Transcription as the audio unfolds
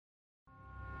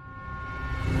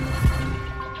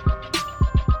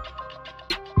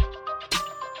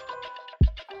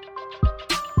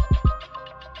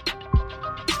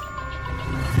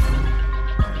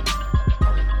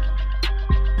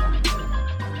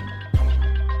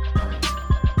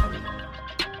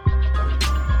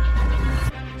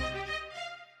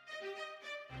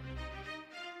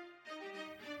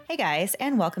Hey guys,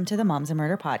 and welcome to the Moms and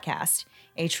Murder Podcast,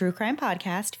 a true crime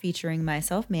podcast featuring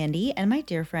myself, Mandy, and my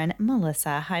dear friend,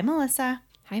 Melissa. Hi, Melissa.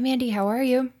 Hi, Mandy. How are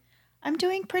you? I'm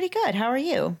doing pretty good. How are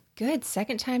you? Good.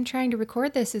 Second time trying to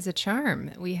record this is a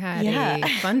charm. We had a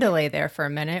fun delay there for a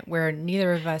minute where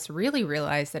neither of us really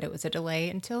realized that it was a delay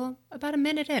until about a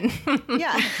minute in.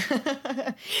 Yeah.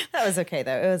 That was okay,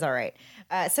 though. It was all right.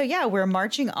 We're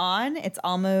marching on. It's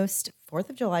almost 4th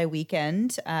of July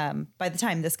weekend. By the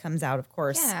time this comes out, of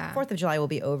course, 4th of July will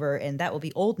be over, and that will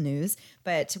be old news.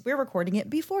 But we're recording it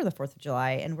before the 4th of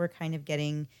July, and we're kind of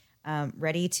getting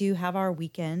ready to have our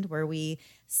weekend where we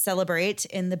celebrate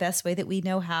in the best way that we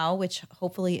know how, which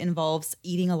hopefully involves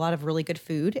eating a lot of really good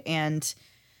food and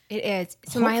it is.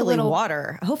 So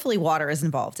water. Hopefully water is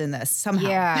involved in this somehow.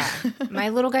 Yeah. My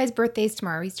little guy's birthday is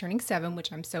tomorrow. He's turning 7,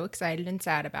 which I'm so excited and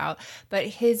sad about. But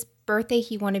his birthday,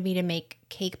 he wanted me to make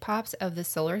cake pops of the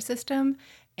solar system.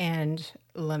 And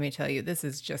let me tell you, this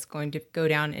is just going to go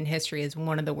down in history as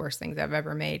one of the worst things I've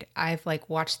ever made. I've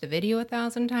watched the video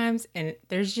 1,000 times and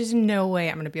there's just no way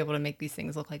I'm going to be able to make these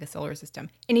things look like a solar system.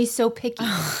 And he's so picky.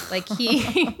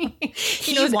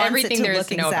 He knows everything there is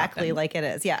to know exactly about them. like it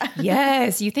is. Yeah.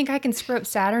 Yes. You think I can screw up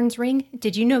Saturn's ring?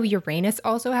 Did you know Uranus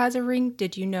also has a ring?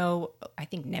 Did you know, I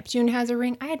think Neptune has a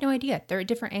ring? I had no idea. They're at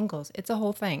different angles. It's a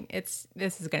whole thing.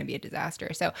 This is going to be a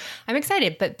disaster. So I'm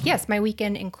excited. But yes, my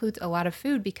weekend includes a lot of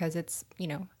food because it's,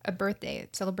 a birthday.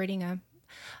 It's celebrating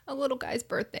a little guy's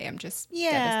birthday. I'm just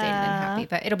devastated and happy,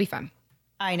 but it'll be fun.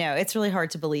 I know. It's really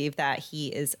hard to believe that he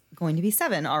is going to be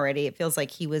 7 already. It feels like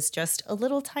he was just a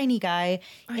little tiny guy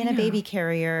in a baby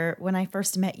carrier when I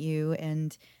first met you,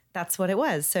 and that's what it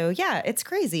was. So yeah, it's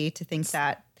crazy to think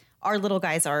that our little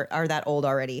guys are that old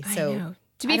already. So I know.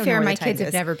 To be fair, my kids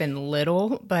have never been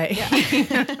little, but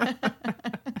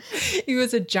he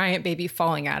was a giant baby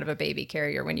falling out of a baby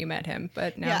carrier when you met him.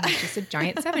 But now he's just a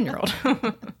giant 7-year-old.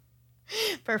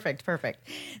 Perfect.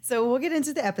 So we'll get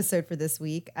into the episode for this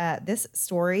week. This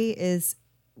story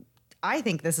I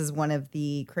think this is one of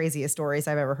the craziest stories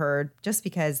I've ever heard, just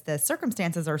because the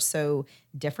circumstances are so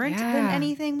different than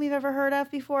anything we've ever heard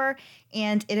of before.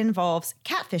 And it involves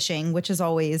catfishing, which is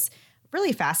always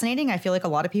really fascinating. I feel like a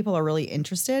lot of people are really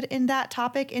interested in that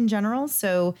topic in general.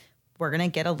 So we're going to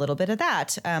get a little bit of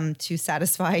that to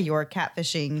satisfy your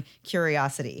catfishing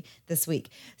curiosity this week.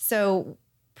 So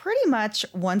pretty much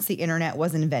once the internet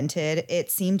was invented, it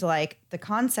seemed like the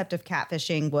concept of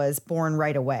catfishing was born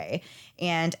right away.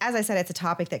 And as I said, it's a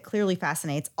topic that clearly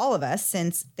fascinates all of us,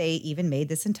 since they even made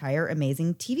this entire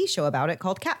amazing TV show about it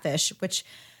called Catfish, which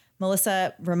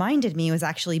Melissa reminded me was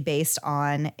actually based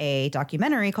on a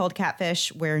documentary called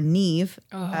Catfish, where Nev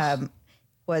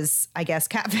was, I guess,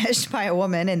 catfished by a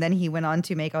woman. And then he went on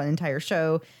to make an entire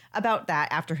show about that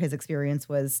after his experience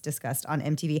was discussed on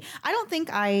MTV. I don't think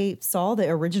I saw the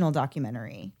original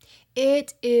documentary.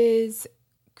 It is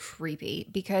creepy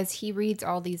because he reads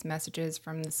all these messages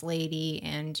from this lady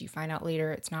and you find out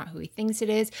later it's not who he thinks it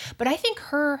is. But I think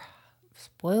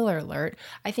spoiler alert,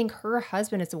 I think her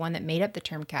husband is the one that made up the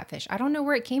term catfish. I don't know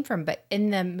where it came from, but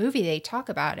in the movie they talk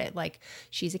about it like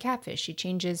she's a catfish. She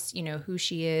changes, who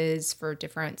she is for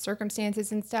different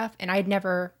circumstances and stuff. And I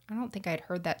don't think I'd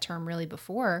heard that term really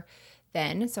before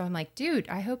then. So I'm like, dude,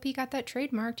 I hope he got that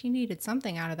trademarked. He needed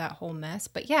something out of that whole mess.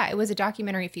 But yeah, it was a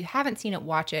documentary. If you haven't seen it,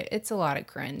 watch it. It's a lot of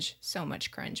cringe, so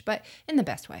much cringe, but in the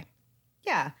best way.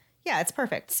 Yeah. Yeah, it's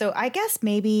perfect. So I guess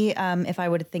maybe if I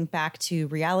would think back to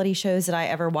reality shows that I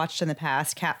ever watched in the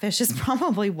past, Catfish is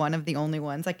probably one of the only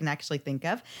ones I can actually think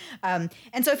of. And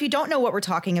so if you don't know what we're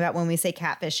talking about when we say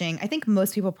catfishing, I think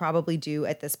most people probably do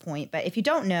at this point. But if you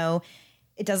don't know,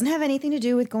 it doesn't have anything to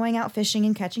do with going out fishing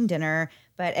and catching dinner.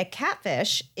 But a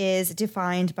catfish is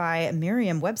defined by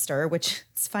Merriam-Webster, which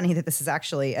it's funny that this is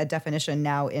actually a definition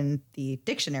now in the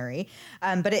dictionary.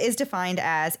 But it is defined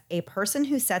as a person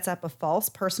who sets up a false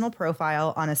personal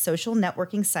profile on a social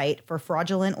networking site for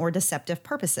fraudulent or deceptive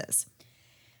purposes.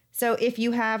 So if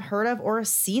you have heard of or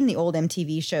seen the old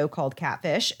MTV show called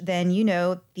Catfish, then you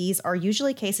know these are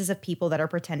usually cases of people that are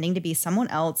pretending to be someone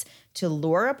else to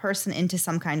lure a person into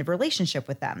some kind of relationship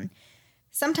with them.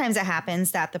 Sometimes it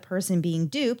happens that the person being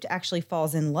duped actually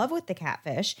falls in love with the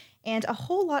catfish, and a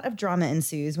whole lot of drama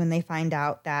ensues when they find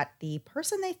out that the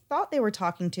person they thought they were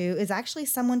talking to is actually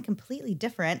someone completely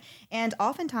different, and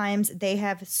oftentimes they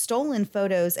have stolen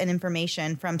photos and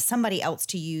information from somebody else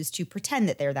to use to pretend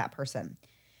that they're that person.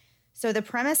 So the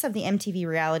premise of the MTV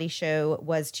reality show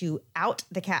was to out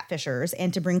the catfishers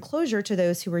and to bring closure to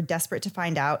those who were desperate to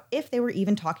find out if they were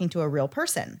even talking to a real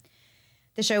person.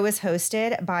 The show was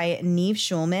hosted by Neve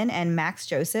Schulman and Max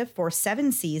Joseph for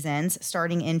 7 seasons,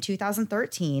 starting in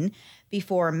 2013,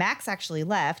 before Max actually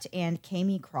left and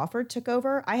Kami Crawford took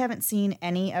over. I haven't seen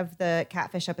any of the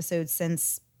Catfish episodes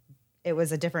since it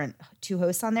was a different 2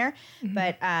 hosts on there. Mm-hmm.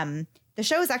 But the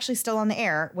show is actually still on the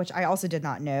air, which I also did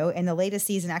not know. And the latest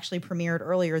season actually premiered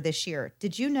earlier this year.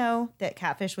 Did you know that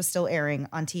Catfish was still airing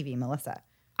on TV, Melissa?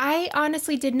 I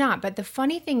honestly did not. But the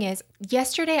funny thing is,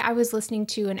 yesterday I was listening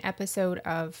to an episode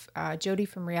of Jody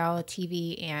from Reality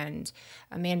TV and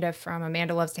Amanda from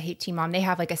Amanda Loves to Hate Teen Mom. They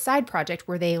have like a side project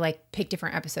where they like pick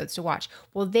different episodes to watch.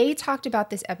 Well, they talked about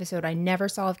this episode I never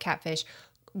saw of Catfish,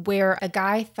 where a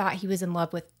guy thought he was in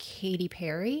love with Katy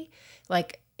Perry,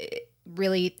 like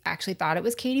really actually thought it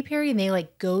was Katy Perry, and they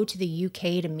like go to the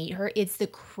UK to meet her. It's the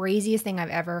craziest thing I've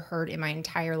ever heard in my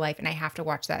entire life, and I have to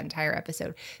watch that entire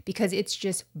episode because it's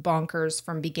just bonkers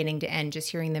from beginning to end, just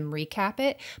hearing them recap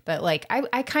it. But like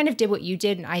I kind of did what you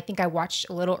did, and I think I watched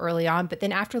a little early on, but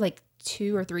then after like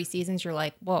 2 or 3 seasons, you're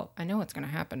like, well, I know what's going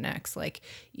to happen next. Like,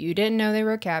 you didn't know they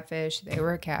were a catfish. They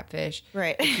were a catfish.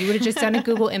 Right. If you would have just done a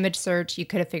Google image search, you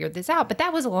could have figured this out. But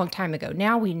that was a long time ago.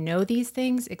 Now we know these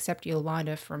things, except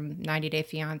Yolanda from 90 Day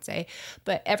Fiancé.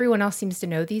 But everyone else seems to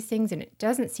know these things, and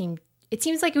it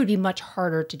seems like it would be much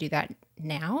harder to do that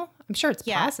now. I'm sure it's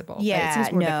possible. Yeah, but it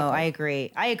seems more difficult.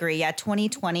 I agree. Yeah,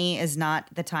 2020 is not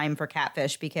the time for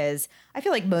Catfish because I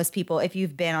feel like most people, if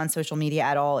you've been on social media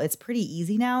at all, it's pretty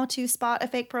easy now to spot a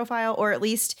fake profile, or at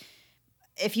least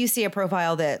if you see a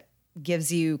profile that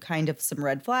gives you kind of some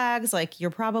red flags, like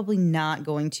you're probably not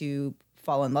going to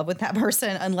fall in love with that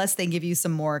person unless they give you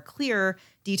some more clear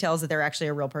details that they're actually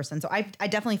a real person. So I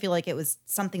definitely feel like it was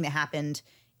something that happened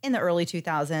in the early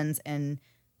 2000s and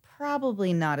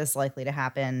probably not as likely to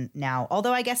happen now.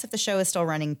 Although I guess if the show is still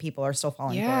running, people are still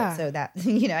falling for it. So that,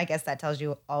 I guess that tells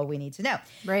you all we need to know.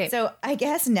 Right. So I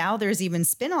guess now there's even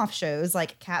spin-off shows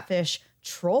like Catfish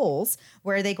Trolls,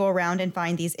 where they go around and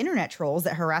find these internet trolls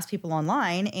that harass people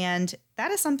online. And that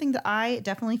is something that I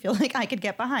definitely feel like I could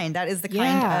get behind. That is the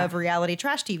kind of reality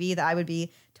trash TV that I would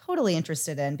be totally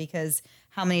interested in, because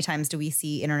how many times do we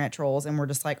see internet trolls and we're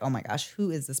just like, oh my gosh, who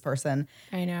is this person?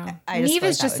 I know. Neve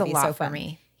is just a lot for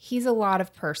me. He's a lot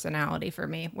of personality for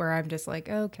me, where I'm just like,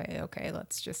 okay,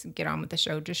 let's just get on with the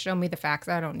show. Just show me the facts.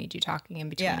 I don't need you talking in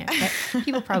between it. But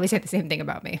people probably say the same thing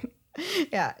about me.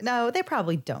 Yeah, no, they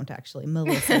probably don't actually.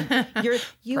 Melissa,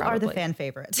 you are the fan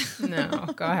favorite. No,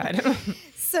 go ahead.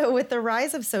 So with the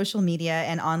rise of social media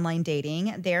and online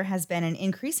dating, there has been an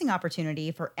increasing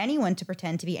opportunity for anyone to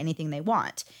pretend to be anything they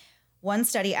want. One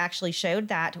study actually showed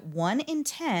that 1 in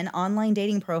 10 online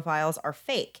dating profiles are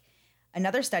fake.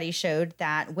 Another study showed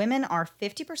that women are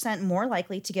 50% more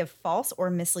likely to give false or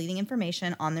misleading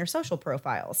information on their social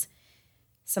profiles.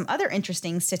 Some other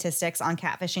interesting statistics on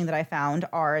catfishing that I found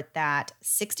are that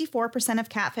 64% of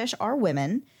catfish are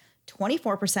women,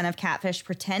 24% of catfish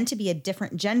pretend to be a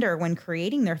different gender when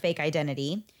creating their fake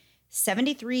identity,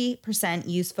 73%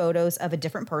 use photos of a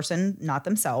different person, not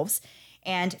themselves,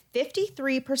 and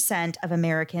 53% of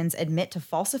Americans admit to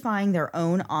falsifying their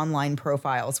own online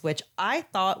profiles, which I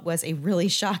thought was a really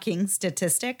shocking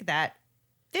statistic, that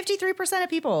 53% of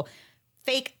people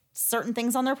fake certain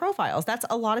things on their profiles. That's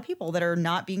a lot of people that are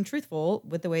not being truthful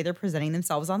with the way they're presenting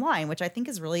themselves online, which I think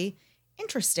is really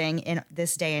interesting in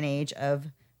this day and age of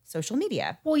social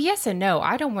media. Well, yes and no.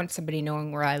 I don't want somebody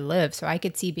knowing where I live, so I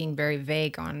could see being very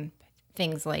vague on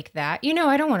things like that.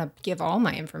 I don't want to give all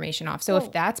my information off. So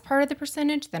if that's part of the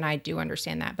percentage, then I do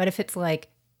understand that. But if it's like,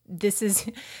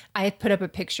 I put up a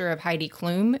picture of Heidi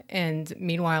Klum and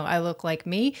meanwhile I look like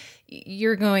me,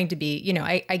 you're going to be,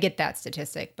 I get that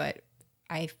statistic, but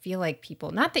I feel like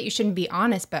people, not that you shouldn't be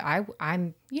honest, but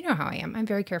I'm, how I am. I'm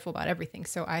very careful about everything.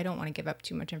 So I don't want to give up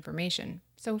too much information.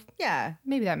 So yeah,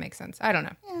 maybe that makes sense. I don't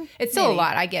know. Yeah, it's still a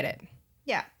lot. I get it.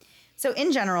 Yeah. So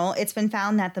in general, it's been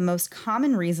found that the most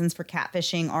common reasons for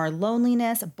catfishing are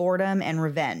loneliness, boredom, and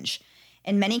revenge.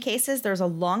 In many cases, there's a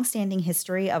long-standing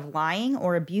history of lying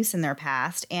or abuse in their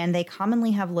past, and they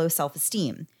commonly have low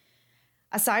self-esteem.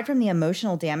 Aside from the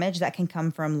emotional damage that can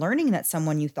come from learning that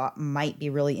someone you thought might be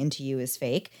really into you is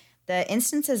fake, the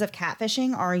instances of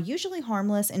catfishing are usually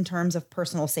harmless in terms of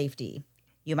personal safety.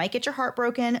 You might get your heart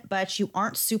broken, but you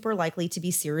aren't super likely to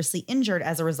be seriously injured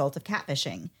as a result of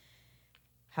catfishing.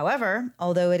 However,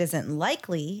 although it isn't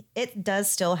likely, it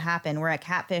does still happen where a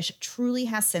catfish truly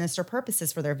has sinister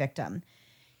purposes for their victim.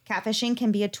 Catfishing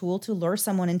can be a tool to lure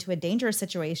someone into a dangerous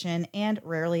situation and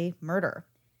rarely murder.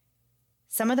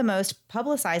 Some of the most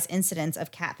publicized incidents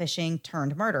of catfishing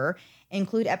turned murder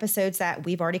include episodes that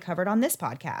we've already covered on this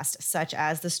podcast, such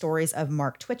as the stories of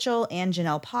Mark Twitchell and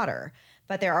Janelle Potter.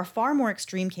 But there are far more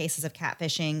extreme cases of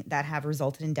catfishing that have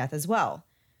resulted in death as well.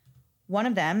 One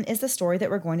of them is the story that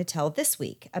we're going to tell this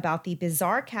week about the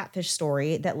bizarre catfish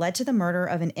story that led to the murder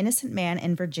of an innocent man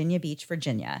in Virginia Beach,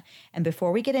 Virginia. And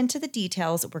before we get into the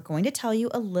details, we're going to tell you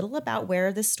a little about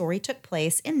where this story took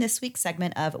place in this week's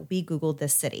segment of We Googled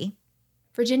This City.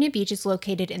 Virginia Beach is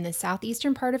located in the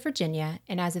southeastern part of Virginia,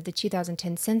 and as of the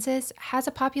 2010 census, has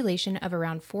a population of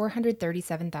around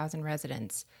 437,000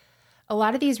 residents. A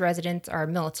lot of these residents are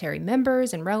military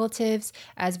members and relatives,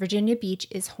 as Virginia Beach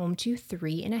is home to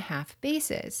 3.5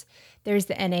 bases. There's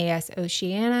the NAS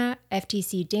Oceana,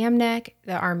 FTC Dam Neck,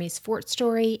 the Army's Fort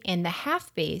Story, and the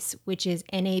half base, which is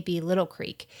NAB Little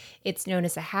Creek. It's known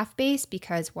as a half base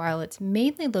because while it's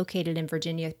mainly located in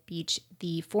Virginia Beach,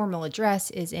 the formal address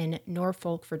is in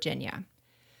Norfolk, Virginia.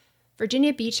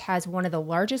 Virginia Beach has one of the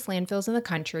largest landfills in the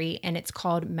country, and it's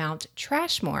called Mount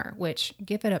Trashmore, which,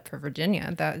 give it up for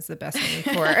Virginia. That is the best name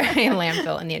for a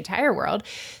landfill in the entire world.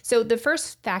 So the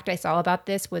first fact I saw about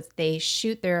this was they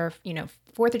shoot their,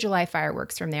 4th of July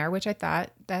fireworks from there, which I thought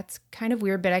that's kind of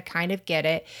weird, but I kind of get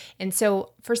it. And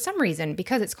so for some reason,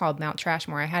 because it's called Mount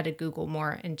Trashmore, I had to Google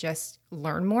more and just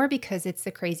learn more because it's the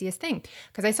craziest thing.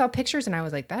 Because I saw pictures and I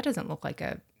was like, that doesn't look like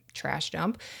a trash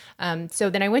dump. So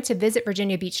then I went to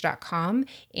visitvirginiabeach.com,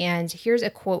 and here's a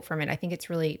quote from it. I think it's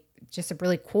really just a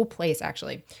really cool place,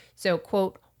 actually. So,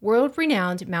 quote,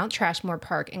 world-renowned Mount Trashmore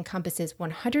Park encompasses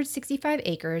 165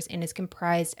 acres and is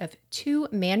comprised of 2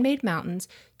 man-made mountains,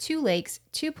 2 lakes,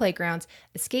 2 playgrounds,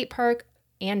 a skate park,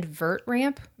 and vert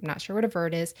ramp, I'm not sure what a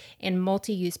vert is, and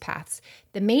multi-use paths.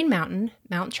 The main mountain,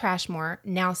 Mount Trashmore,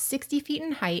 now 60 feet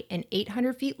in height and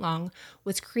 800 feet long,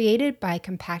 was created by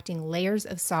compacting layers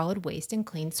of solid waste and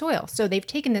clean soil. So they've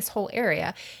taken this whole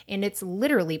area, and it's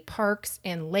literally parks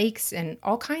and lakes and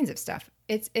all kinds of stuff.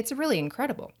 It's really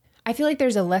incredible. I feel like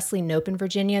there's a Leslie Knope in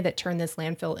Virginia that turned this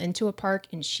landfill into a park,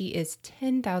 and she is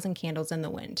 10,000 candles in the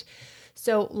wind.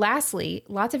 So lastly,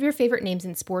 lots of your favorite names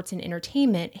in sports and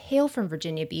entertainment hail from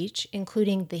Virginia Beach,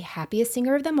 including the happiest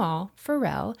singer of them all,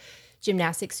 Pharrell,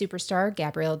 gymnastics superstar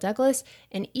Gabrielle Douglas,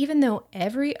 and even though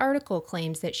every article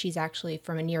claims that she's actually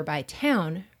from a nearby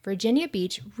town, Virginia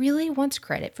Beach really wants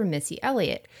credit for Missy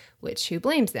Elliott, which who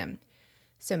blames them?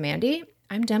 So Mandy,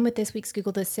 I'm done with this week's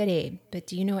Google This City, but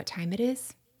do you know what time it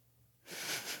is?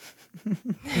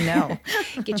 No.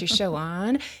 Get your show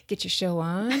on. Get your show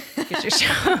on. Get your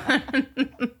show on.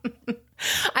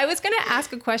 I was going to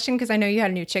ask a question because I know you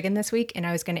had a new chicken this week, and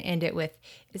I was going to end it with,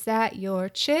 is that your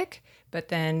chick? But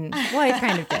then, well, I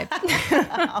kind of did.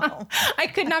 Oh, I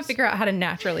could not figure out how to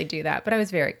naturally do that, but I was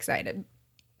very excited.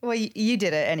 Well, you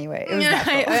did it anyway. It was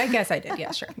natural. I guess I did.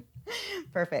 Yeah, sure.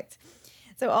 Perfect.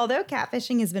 So although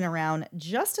catfishing has been around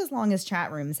just as long as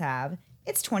chat rooms have,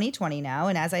 it's 2020 now,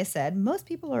 and as I said, most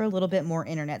people are a little bit more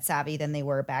internet savvy than they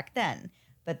were back then.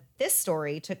 But this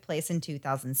story took place in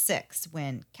 2006,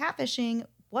 when catfishing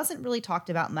wasn't really talked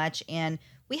about much, and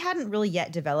we hadn't really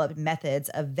yet developed methods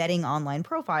of vetting online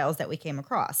profiles that we came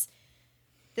across.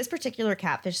 This particular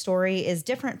catfish story is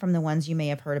different from the ones you may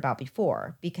have heard about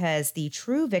before, because the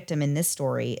true victim in this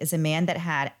story is a man that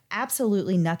had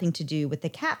absolutely nothing to do with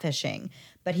the catfishing,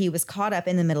 but he was caught up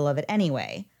in the middle of it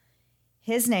anyway.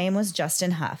 His name was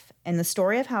Justin Huff, and the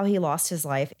story of how he lost his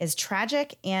life is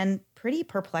tragic and pretty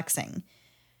perplexing.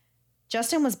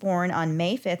 Justin was born on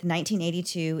May 5th,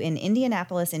 1982 in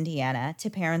Indianapolis, Indiana,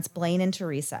 to parents Blaine and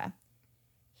Teresa.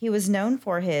 He was known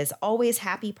for his always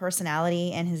happy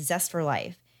personality and his zest for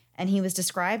life, and he was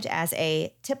described as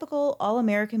a typical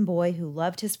all-American boy who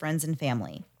loved his friends and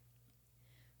family.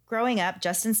 Growing up,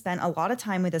 Justin spent a lot of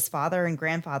time with his father and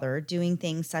grandfather doing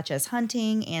things such as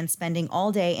hunting and spending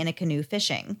all day in a canoe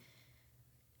fishing.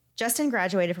 Justin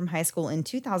graduated from high school in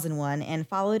 2001 and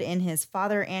followed in his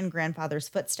father and grandfather's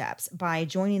footsteps by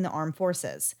joining the armed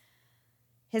forces.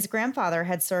 His grandfather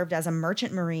had served as a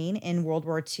merchant marine in World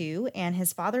War II, and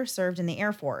his father served in the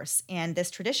Air Force, and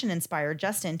this tradition inspired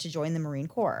Justin to join the Marine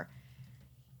Corps.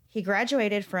 He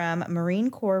graduated from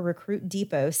Marine Corps Recruit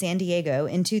Depot, San Diego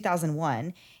in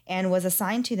 2001 and was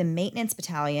assigned to the Maintenance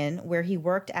Battalion, where he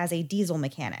worked as a diesel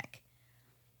mechanic.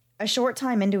 A short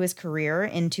time into his career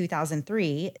in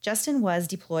 2003, Justin was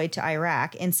deployed to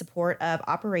Iraq in support of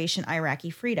Operation Iraqi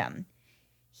Freedom.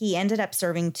 He ended up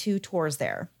serving 2 tours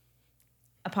there.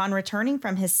 Upon returning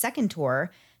from his second tour,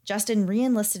 Justin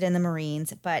re-enlisted in the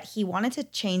Marines, but he wanted to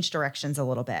change directions a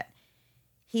little bit.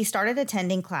 He started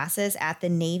attending classes at the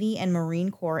Navy and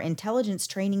Marine Corps Intelligence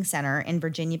Training Center in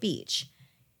Virginia Beach.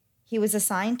 He was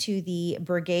assigned to the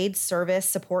Brigade Service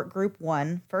Support Group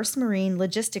 1, 1st Marine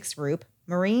Logistics Group,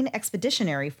 Marine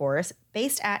Expeditionary Force,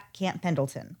 based at Camp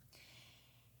Pendleton.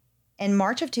 In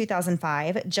March of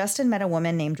 2005, Justin met a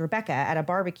woman named Rebecca at a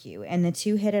barbecue, and the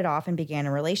two hit it off and began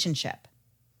a relationship.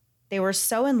 They were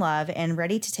so in love and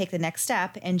ready to take the next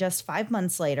step, and just 5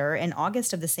 months later, in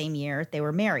August of the same year, they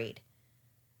were married.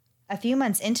 A few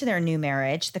months into their new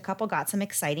marriage, the couple got some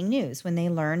exciting news when they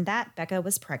learned that Becca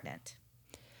was pregnant.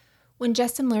 When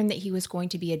Justin learned that he was going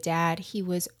to be a dad, he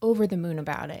was over the moon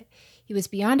about it. He was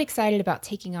beyond excited about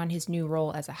taking on his new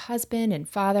role as a husband and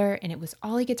father, and it was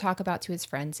all he could talk about to his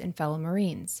friends and fellow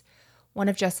Marines. One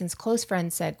of Justin's close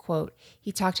friends said, quote,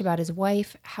 he talked about his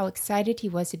wife, how excited he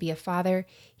was to be a father.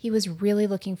 He was really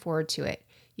looking forward to it.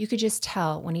 You could just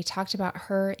tell when he talked about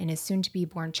her and his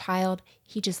soon-to-be-born child,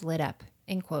 he just lit up,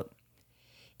 end quote.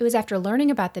 It was after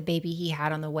learning about the baby he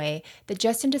had on the way that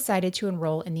Justin decided to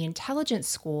enroll in the intelligence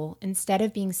school instead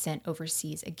of being sent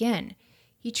overseas again.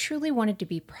 He truly wanted to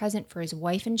be present for his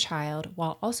wife and child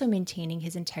while also maintaining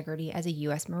his integrity as a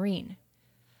U.S. Marine.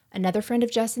 Another friend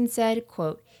of Justin said,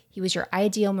 quote, he was your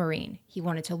ideal Marine. He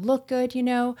wanted to look good, you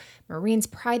know. Marines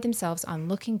pride themselves on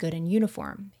looking good in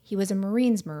uniform. He was a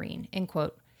Marine's Marine, end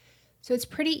quote. So it's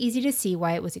pretty easy to see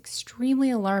why it was extremely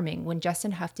alarming when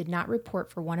Justin Huff did not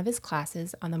report for one of his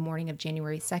classes on the morning of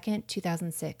January 2nd,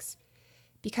 2006.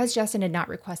 Because Justin had not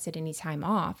requested any time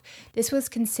off, this was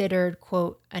considered,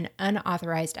 quote, an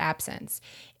unauthorized absence,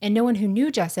 and no one who knew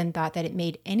Justin thought that it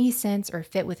made any sense or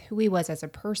fit with who he was as a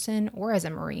person or as a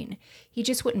Marine. He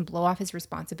just wouldn't blow off his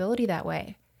responsibility that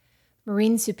way.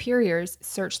 Marine superiors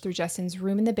searched through Justin's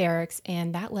room in the barracks,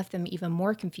 and that left them even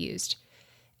more confused.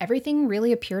 Everything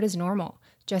really appeared as normal.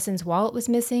 Justin's wallet was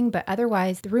missing, but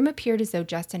otherwise, the room appeared as though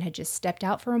Justin had just stepped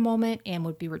out for a moment and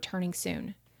would be returning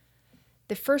soon.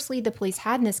 The first lead the police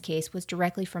had in this case was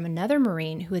directly from another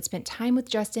Marine who had spent time with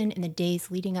Justin in the days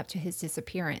leading up to his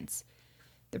disappearance.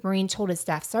 The Marine told his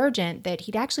staff sergeant that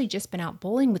he'd actually just been out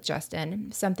bowling with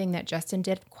Justin, something that Justin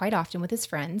did quite often with his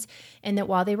friends, and that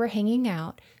while they were hanging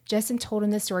out, Justin told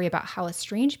him the story about how a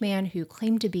strange man who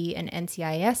claimed to be an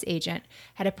NCIS agent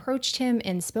had approached him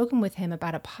and spoken with him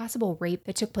about a possible rape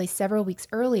that took place several weeks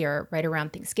earlier, right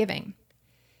around Thanksgiving.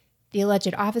 The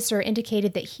alleged officer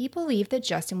indicated that he believed that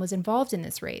Justin was involved in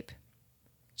this rape.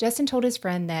 Justin told his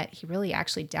friend that he really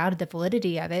actually doubted the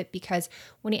validity of it because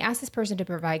when he asked this person to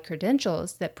provide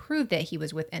credentials that proved that he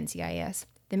was with NCIS,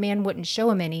 the man wouldn't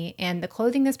show him any, and the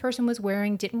clothing this person was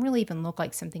wearing didn't really even look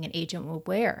like something an agent would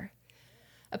wear.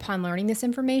 Upon learning this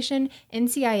information,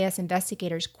 NCIS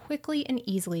investigators quickly and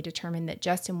easily determined that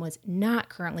Justin was not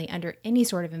currently under any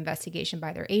sort of investigation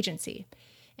by their agency.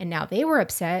 And now they were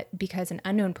upset because an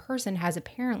unknown person has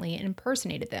apparently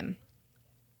impersonated them.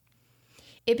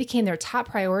 It became their top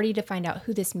priority to find out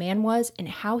who this man was and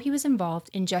how he was involved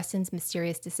in Justin's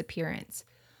mysterious disappearance.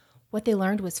 What they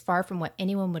learned was far from what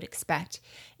anyone would expect,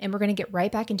 and we're going to get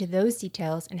right back into those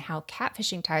details and how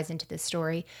catfishing ties into this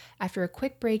story after a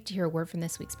quick break to hear a word from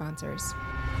this week's sponsors.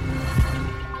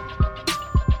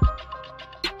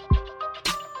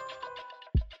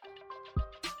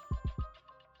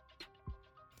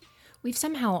 We've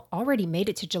somehow already made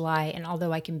it to July, and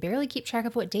although I can barely keep track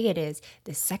of what day it is,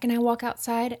 the second I walk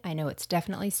outside, I know it's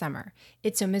definitely summer.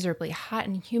 It's so miserably hot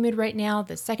and humid right now,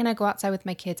 the second I go outside with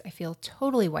my kids, I feel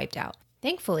totally wiped out.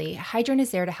 Thankfully, Hydrant is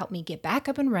there to help me get back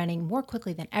up and running more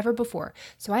quickly than ever before,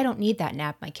 so I don't need that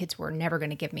nap my kids were never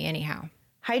going to give me anyhow.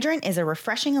 Hydrant is a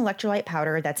refreshing electrolyte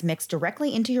powder that's mixed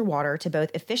directly into your water to both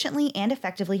efficiently and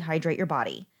effectively hydrate your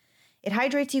body. It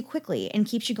hydrates you quickly and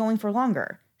keeps you going for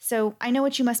longer. So I know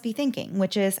what you must be thinking,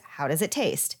 which is, how does it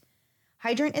taste?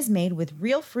 Hydrant is made with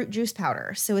real fruit juice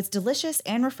powder, so it's delicious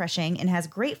and refreshing and has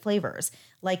great flavors,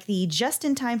 like the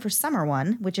just-in-time-for-summer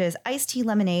one, which is iced tea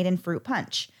lemonade and fruit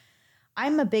punch.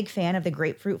 I'm a big fan of the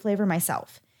grapefruit flavor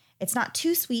myself. It's not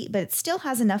too sweet, but it still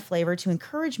has enough flavor to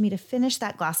encourage me to finish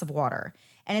that glass of water,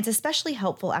 and it's especially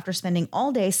helpful after spending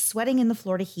all day sweating in the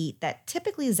Florida heat that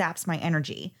typically zaps my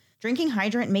energy. Drinking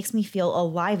Hydrant makes me feel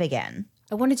alive again.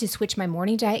 I wanted to switch my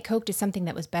morning Diet Coke to something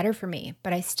that was better for me,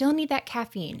 but I still need that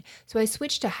caffeine, so I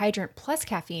switched to Hydrant Plus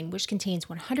Caffeine, which contains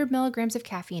 100 milligrams of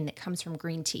caffeine that comes from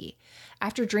green tea.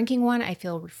 After drinking one, I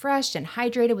feel refreshed and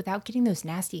hydrated without getting those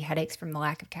nasty headaches from the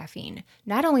lack of caffeine.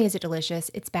 Not only is it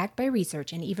delicious, it's backed by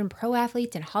research, and even pro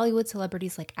athletes and Hollywood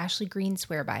celebrities like Ashley Greene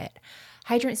swear by it.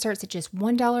 Hydrant starts at just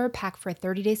 $1 a pack for a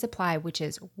 30-day supply, which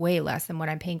is way less than what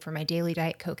I'm paying for my daily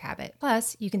Diet Coke habit.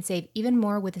 Plus, you can save even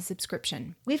more with a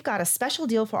subscription. We've got a special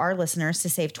deal for our listeners to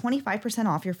save 25%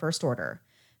 off your first order.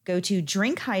 Go to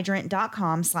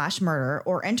drinkhydrant.com/murder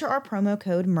or enter our promo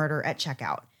code MURDER at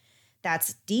checkout.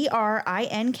 That's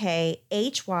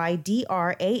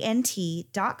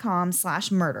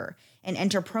drinkhydrant.com/murder and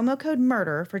enter promo code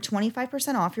MURDER for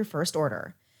 25% off your first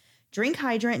order.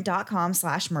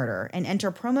 drinkhydrant.com/murder and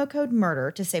enter promo code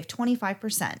MURDER to save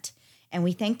 25%. And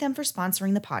we thank them for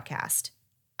sponsoring the podcast.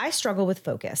 I struggle with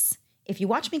focus. If you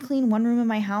watch me clean one room in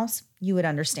my house, you would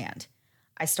understand.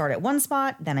 I start at one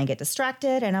spot, then I get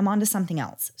distracted, and I'm on to something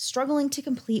else, struggling to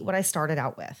complete what I started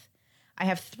out with. I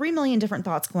have 3 million different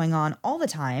thoughts going on all the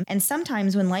time, and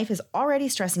sometimes when life is already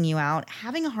stressing you out,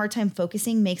 having a hard time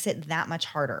focusing makes it that much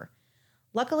harder.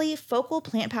 Luckily, Focal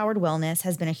Plant-Powered Wellness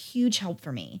has been a huge help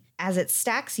for me, as its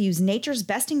stacks use nature's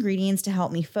best ingredients to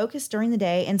help me focus during the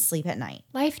day and sleep at night.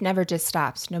 Life never just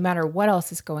stops, no matter what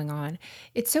else is going on.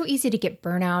 It's so easy to get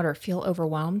burnout or feel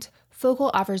overwhelmed.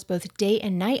 Focal offers both day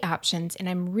and night options, and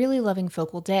I'm really loving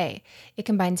Focal Day. It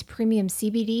combines premium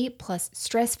CBD plus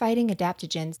stress-fighting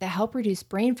adaptogens that help reduce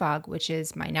brain fog, which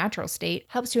is my natural state,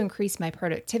 helps to increase my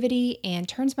productivity, and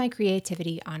turns my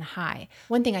creativity on high.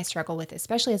 One thing I struggle with,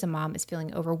 especially as a mom, is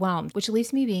feeling overwhelmed, which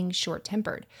leaves me being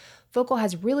short-tempered. Focal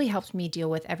has really helped me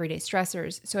deal with everyday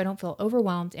stressors, so I don't feel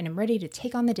overwhelmed and I'm ready to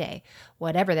take on the day,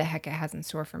 whatever the heck it has in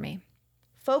store for me.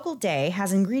 Focal Day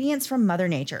has ingredients from Mother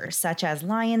Nature, such as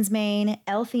lion's mane,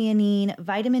 L-theanine,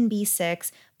 vitamin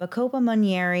B6, Bacopa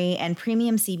monnieri, and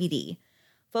premium CBD.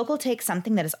 Focal takes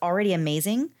something that is already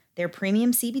amazing, their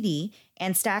premium CBD,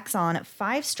 and stacks on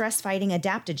 5 stress-fighting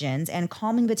adaptogens and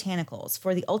calming botanicals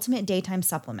for the ultimate daytime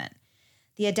supplement.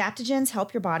 The adaptogens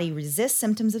help your body resist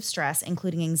symptoms of stress,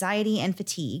 including anxiety and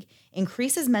fatigue,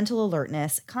 increases mental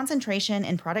alertness, concentration,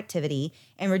 and productivity,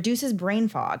 and reduces brain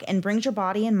fog and brings your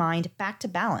body and mind back to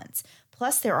balance.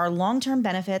 Plus, there are long-term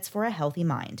benefits for a healthy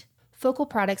mind. Focal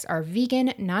products are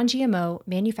vegan, non-GMO,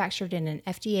 manufactured in an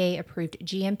FDA-approved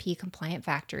GMP-compliant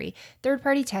factory,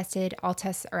 third-party tested, all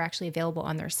tests are actually available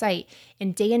on their site,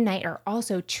 and day and night are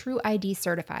also True ID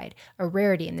certified, a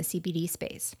rarity in the CBD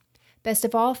space. Best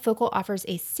of all, Focal offers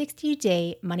a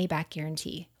 60-day money-back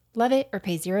guarantee. Love it or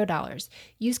pay $0.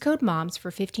 Use code MOMS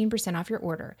for 15% off your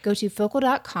order. Go to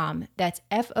focal.com, that's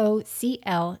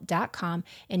FOCL.com,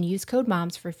 and use code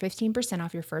MOMS for 15%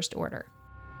 off your first order.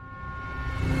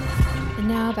 And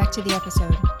now back to the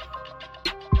episode.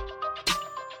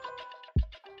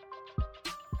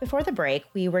 Before the break,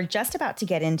 we were just about to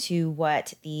get into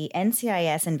what the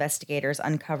NCIS investigators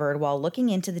uncovered while looking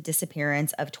into the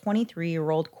disappearance of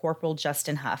 23-year-old Corporal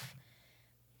Justin Huff.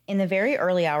 In the very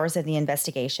early hours of the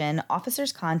investigation,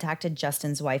 officers contacted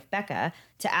Justin's wife, Becca,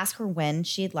 to ask her when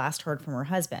she had last heard from her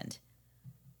husband.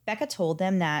 Becca told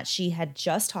them that she had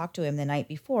just talked to him the night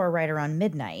before, right around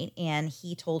midnight, and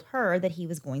he told her that he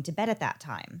was going to bed at that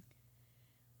time.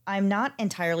 I'm not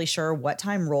entirely sure what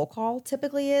time roll call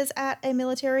typically is at a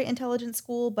military intelligence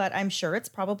school, but I'm sure it's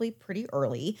probably pretty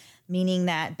early, meaning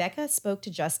that Becca spoke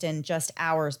to Justin just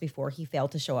hours before he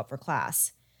failed to show up for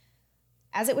class.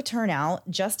 As it would turn out,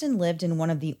 Justin lived in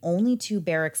one of the only 2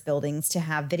 barracks buildings to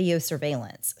have video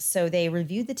surveillance, so they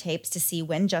reviewed the tapes to see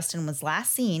when Justin was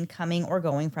last seen coming or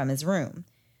going from his room.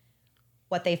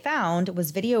 What they found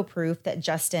was video proof that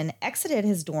Justin exited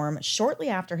his dorm shortly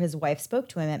after his wife spoke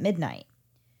to him at midnight.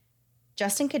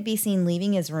 Justin could be seen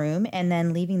leaving his room and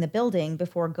then leaving the building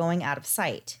before going out of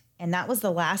sight, and that was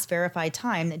the last verified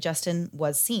time that Justin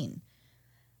was seen.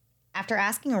 After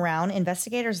asking around,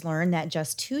 investigators learned that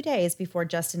just 2 days before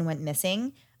Justin went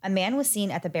missing, a man was seen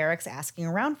at the barracks asking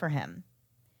around for him.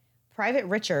 Private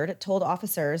Richard told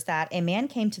officers that a man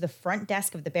came to the front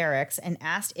desk of the barracks and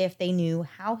asked if they knew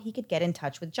how he could get in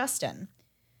touch with Justin.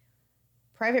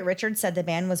 Private Richard said the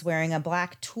man was wearing a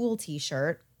black Tool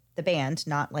t-shirt, the band,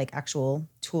 not like actual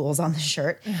tools on the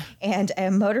shirt, and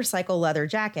a motorcycle leather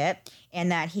jacket,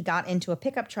 and that he got into a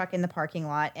pickup truck in the parking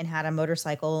lot and had a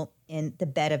motorcycle in the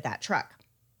bed of that truck.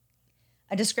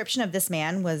 A description of this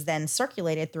man was then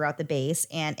circulated throughout the base,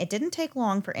 and it didn't take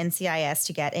long for NCIS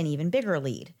to get an even bigger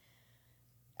lead.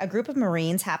 A group of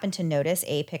Marines happened to notice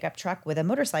a pickup truck with a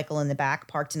motorcycle in the back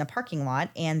parked in a parking lot,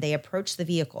 and they approached the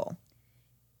vehicle.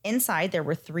 Inside, there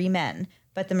were 3 men,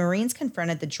 but the Marines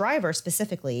confronted the driver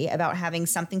specifically about having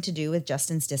something to do with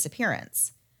Justin's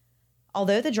disappearance.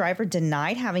 Although the driver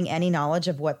denied having any knowledge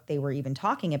of what they were even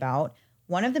talking about,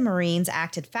 one of the Marines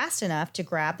acted fast enough to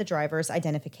grab the driver's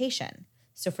identification.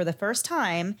 So for the first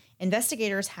time,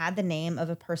 investigators had the name of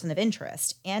a person of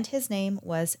interest, and his name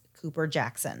was Cooper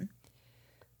Jackson.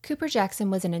 Cooper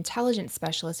Jackson was an intelligence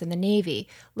specialist in the Navy,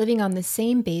 living on the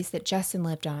same base that Justin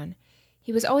lived on.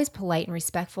 He was always polite and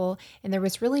respectful, and there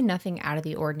was really nothing out of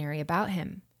the ordinary about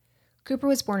him. Cooper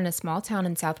was born in a small town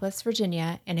in Southwest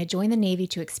Virginia and had joined the Navy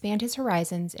to expand his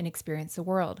horizons and experience the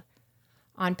world.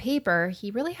 On paper, he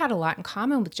really had a lot in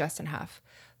common with Justin Huff,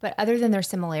 but other than their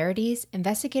similarities,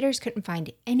 investigators couldn't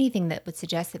find anything that would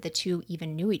suggest that the two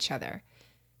even knew each other.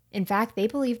 In fact, they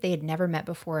believed they had never met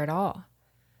before at all.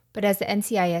 But as the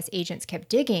NCIS agents kept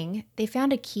digging, they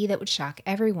found a key that would shock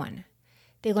everyone.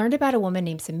 They learned about a woman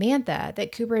named Samantha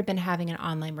that Cooper had been having an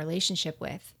online relationship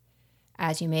with.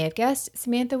 As you may have guessed,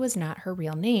 Samantha was not her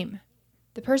real name.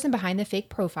 The person behind the fake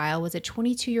profile was a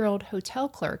 22-year-old hotel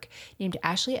clerk named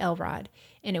Ashley Elrod,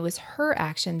 and it was her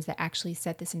actions that actually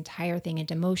set this entire thing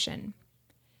into motion.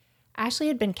 Ashley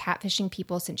had been catfishing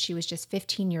people since she was just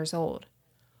 15 years old.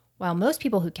 While most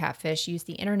people who catfish use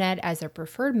the internet as their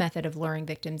preferred method of luring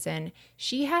victims in,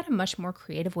 she had a much more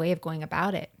creative way of going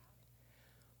about it.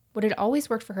 What had always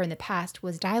worked for her in the past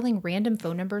was dialing random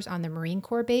phone numbers on the Marine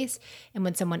Corps base, and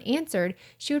when someone answered,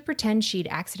 she would pretend she'd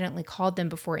accidentally called them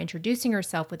before introducing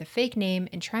herself with a fake name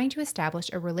and trying to establish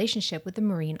a relationship with the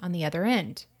Marine on the other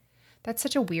end. That's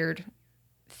such a weird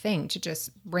thing to just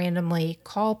randomly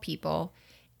call people,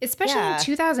 especially in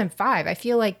 2005. I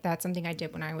feel like that's something I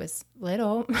did when I was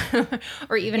little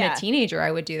or even a teenager.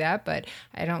 I would do that, but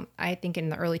I think in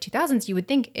the early 2000s, you would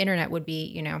think internet would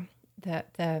be,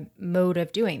 the mode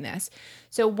of doing this.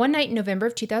 So one night in November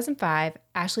of 2005,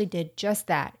 Ashley did just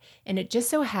that. And it just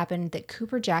so happened that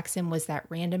Cooper Jackson was that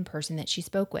random person that she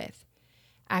spoke with.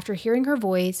 After hearing her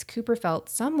voice, Cooper felt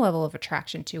some level of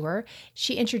attraction to her.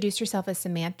 She introduced herself as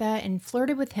Samantha and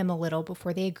flirted with him a little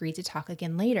before they agreed to talk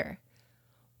again later.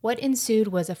 What ensued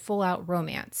was a full-out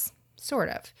romance. Sort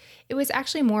of. It was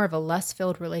actually more of a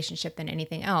lust-filled relationship than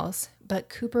anything else, but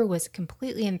Cooper was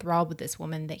completely enthralled with this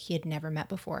woman that he had never met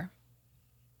before.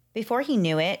 Before he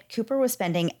knew it, Cooper was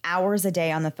spending hours a day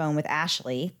on the phone with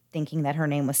Ashley, thinking that her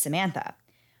name was Samantha.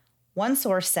 One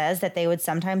source says that they would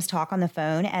sometimes talk on the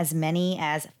phone as many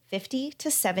as 50 to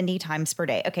 70 times per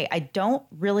day. Okay, I don't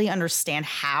really understand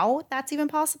how that's even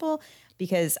possible,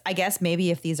 because I guess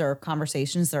maybe if these are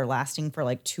conversations that are lasting for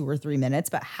like 2 or 3 minutes,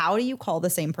 but how do you call the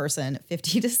same person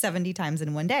 50 to 70 times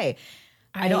in one day?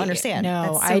 I don't understand.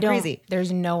 No, that's so crazy.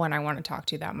 There's no one I want to talk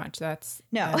to that much. That's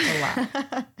a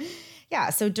lot. Yeah,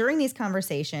 so during these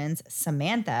conversations,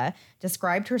 Samantha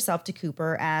described herself to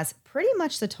Cooper as pretty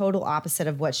much the total opposite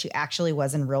of what she actually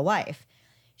was in real life.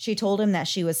 She told him that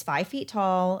she was 5 feet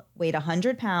tall, weighed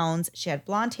 100 pounds, she had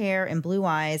blonde hair and blue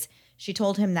eyes. She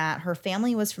told him that her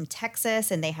family was from Texas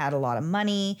and they had a lot of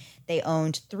money. They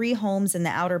owned 3 homes in the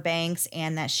Outer Banks,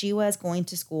 and that she was going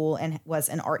to school and was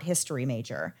an art history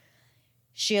major.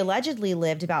 She allegedly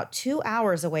lived about 2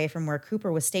 hours away from where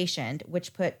Cooper was stationed,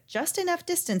 which put just enough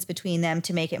distance between them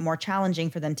to make it more challenging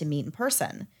for them to meet in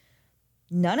person.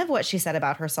 None of what she said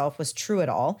about herself was true at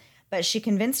all, but she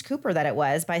convinced Cooper that it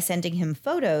was by sending him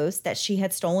photos that she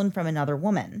had stolen from another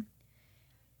woman.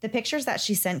 The pictures that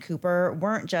she sent Cooper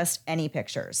weren't just any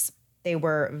pictures. They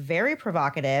were very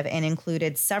provocative and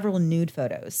included several nude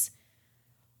photos.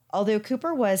 Although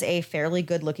Cooper was a fairly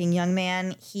good-looking young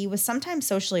man, he was sometimes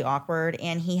socially awkward,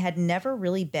 and he had never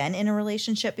really been in a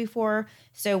relationship before.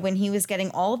 So when he was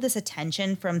getting all of this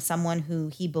attention from someone who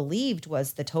he believed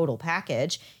was the total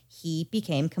package, he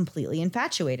became completely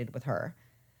infatuated with her.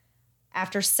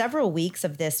 After several weeks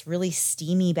of this really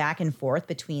steamy back and forth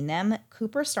between them,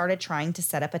 Cooper started trying to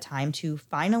set up a time to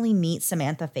finally meet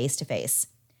Samantha face-to-face.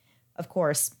 Of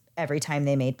course, every time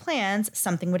they made plans,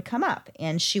 something would come up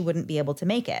and she wouldn't be able to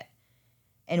make it.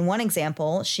 In one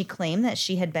example, she claimed that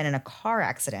she had been in a car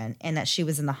accident and that she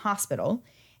was in the hospital.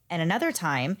 And another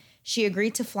time, she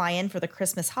agreed to fly in for the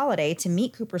Christmas holiday to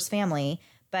meet Cooper's family,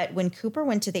 but when Cooper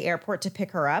went to the airport to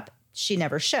pick her up, she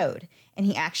never showed. And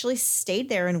he actually stayed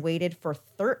there and waited for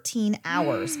 13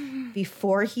 hours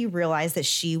before he realized that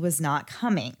she was not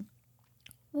coming.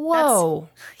 Whoa.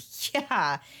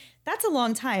 That's a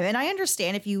long time. And I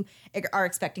understand if you are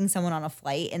expecting someone on a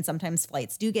flight, and sometimes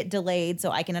flights do get delayed.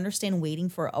 So I can understand waiting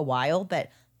for a while,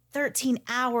 but 13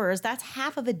 hours, that's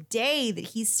half of a day that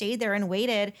he stayed there and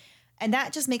waited. And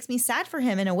that just makes me sad for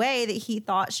him in a way that he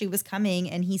thought she was coming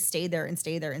and he stayed there and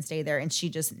stayed there and stayed there. And she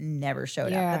just never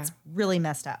showed up. That's really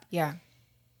messed up. Yeah.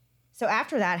 So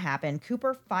after that happened,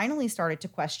 Cooper finally started to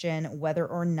question whether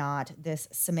or not this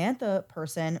Samantha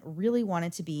person really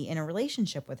wanted to be in a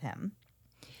relationship with him.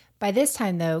 By this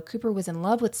time, though, Cooper was in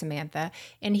love with Samantha,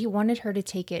 and he wanted her to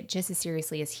take it just as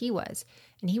seriously as he was.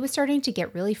 And he was starting to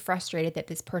get really frustrated that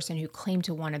this person who claimed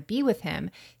to want to be with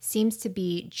him seems to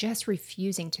be just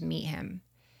refusing to meet him.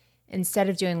 Instead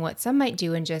of doing what some might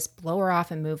do and just blow her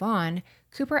off and move on,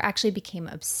 Cooper actually became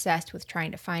obsessed with trying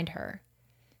to find her.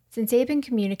 Since they had been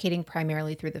communicating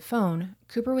primarily through the phone,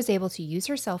 Cooper was able to use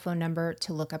her cell phone number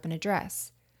to look up an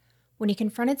address. When he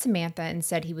confronted Samantha and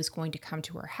said he was going to come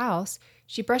to her house,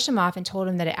 she brushed him off and told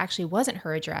him that it actually wasn't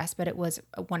her address, but it was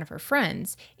one of her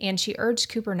friends, and she urged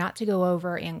Cooper not to go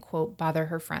over and, quote, bother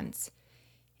her friends.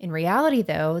 In reality,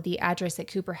 though, the address that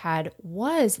Cooper had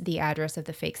was the address of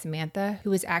the fake Samantha,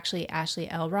 who was actually Ashley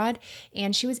Elrod,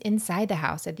 and she was inside the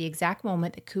house at the exact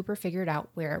moment that Cooper figured out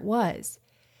where it was.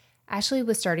 Ashley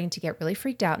was starting to get really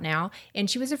freaked out now, and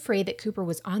she was afraid that Cooper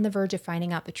was on the verge of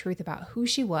finding out the truth about who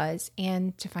she was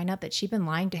and to find out that she'd been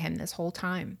lying to him this whole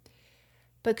time.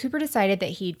 But Cooper decided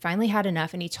that he'd finally had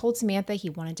enough, and he told Samantha he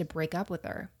wanted to break up with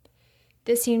her.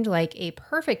 This seemed like a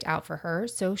perfect out for her,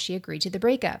 so she agreed to the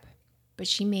breakup. But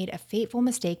she made a fateful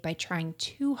mistake by trying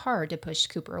too hard to push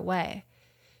Cooper away.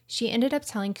 She ended up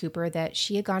telling Cooper that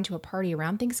she had gone to a party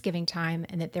around Thanksgiving time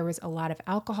and that there was a lot of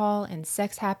alcohol and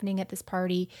sex happening at this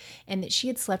party, and that she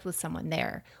had slept with someone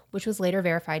there, which was later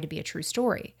verified to be a true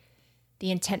story. The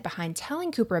intent behind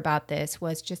telling Cooper about this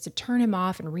was just to turn him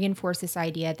off and reinforce this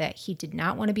idea that he did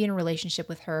not want to be in a relationship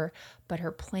with her, but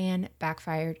her plan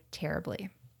backfired terribly.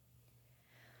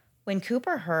 When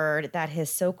Cooper heard that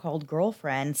his so-called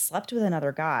girlfriend slept with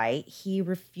another guy, he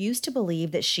refused to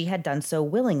believe that she had done so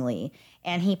willingly,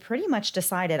 and he pretty much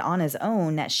decided on his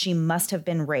own that she must have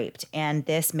been raped, and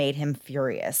this made him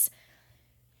furious.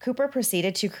 Cooper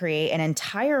proceeded to create an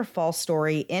entire false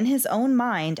story in his own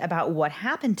mind about what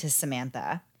happened to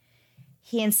Samantha.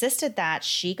 He insisted that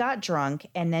she got drunk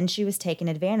and then she was taken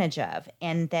advantage of,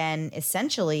 and then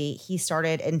essentially he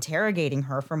started interrogating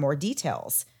her for more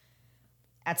details.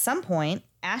 At some point,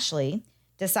 Ashley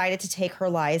decided to take her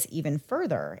lies even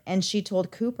further, and she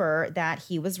told Cooper that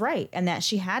he was right and that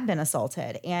she had been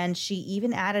assaulted, and she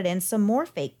even added in some more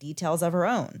fake details of her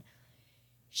own.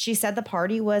 She said the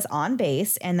party was on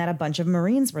base and that a bunch of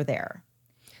Marines were there.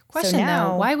 Question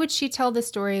though, why would she tell the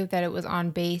story that it was on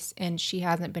base and she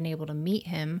hasn't been able to meet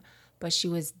him, but she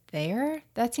was there?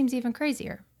 That seems even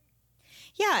crazier.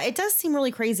 Yeah, it does seem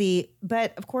really crazy,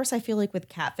 but of course I feel like with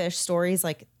catfish stories,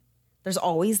 like there's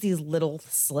always these little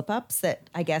slip-ups that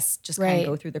I guess just kind of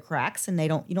go through the cracks, and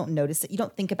you don't notice it. You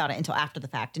don't think about it until after the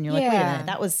fact, and you're like, wait a minute,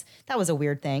 that was a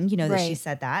weird thing, that she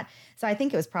said that. So I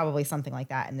think it was probably something like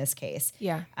that in this case.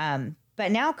 Yeah.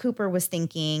 But now Cooper was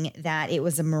thinking that it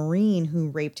was a Marine who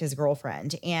raped his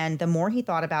girlfriend, and the more he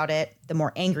thought about it, the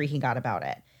more angry he got about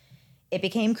it. It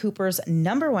became Cooper's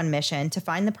number one mission to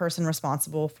find the person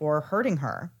responsible for hurting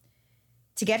her.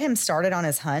 To get him started on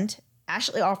his hunt,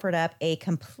 Ashley offered up a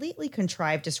completely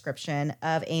contrived description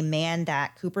of a man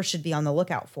that Cooper should be on the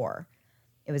lookout for.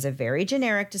 It was a very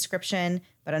generic description,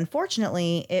 but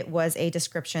unfortunately, it was a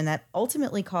description that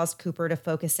ultimately caused Cooper to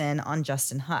focus in on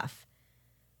Justin Huff.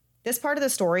 This part of the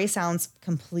story sounds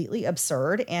completely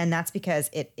absurd, and that's because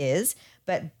it is,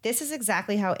 but this is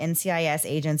exactly how NCIS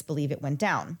agents believe it went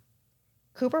down.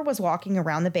 Cooper was walking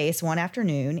around the base one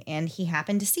afternoon, and he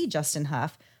happened to see Justin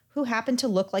Huff, who happened to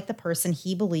look like the person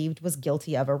he believed was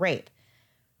guilty of a rape.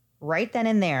 Right then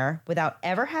and there, without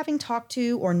ever having talked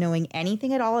to or knowing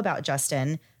anything at all about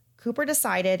Justin, Cooper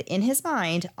decided in his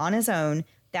mind, on his own,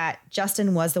 that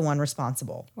Justin was the one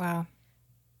responsible. Wow.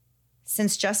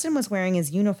 Since Justin was wearing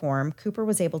his uniform, Cooper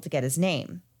was able to get his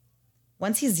name.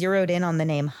 Once he zeroed in on the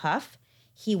name Huff,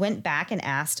 he went back and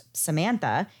asked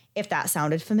Samantha if that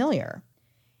sounded familiar.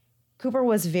 Cooper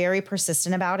was very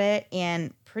persistent about it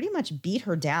and pretty much beat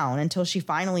her down until she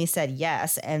finally said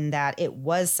yes and that it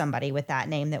was somebody with that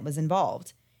name that was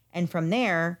involved. And from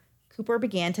there, Cooper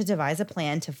began to devise a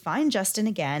plan to find Justin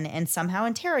again and somehow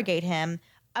interrogate him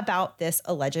about this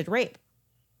alleged rape.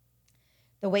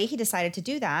 The way he decided to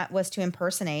do that was to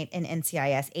impersonate an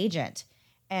NCIS agent.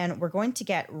 And we're going to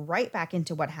get right back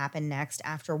into what happened next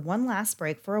after one last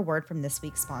break for a word from this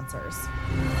week's sponsors.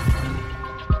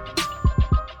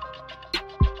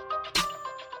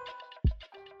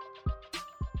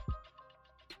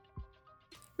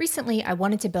 Recently, I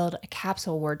wanted to build a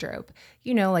capsule wardrobe.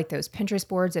 Like those Pinterest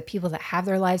boards of people that have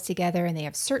their lives together and they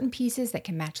have certain pieces that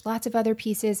can match lots of other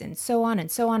pieces and so on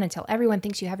until everyone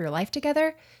thinks you have your life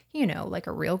together. Like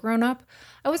a real grown-up.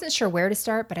 I wasn't sure where to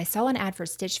start, but I saw an ad for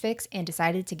Stitch Fix and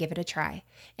decided to give it a try.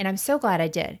 And I'm so glad I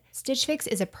did. Stitch Fix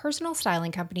is a personal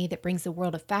styling company that brings the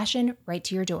world of fashion right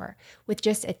to your door. With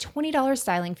just a $20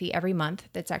 styling fee every month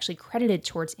that's actually credited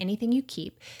towards anything you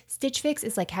keep, Stitch Fix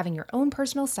is like having your own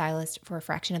personal stylist for a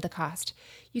fraction of the cost.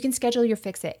 You can schedule your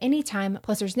fix at any time,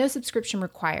 plus there's no subscription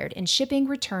required, and shipping,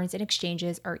 returns, and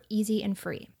exchanges are easy and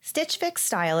free. Stitch Fix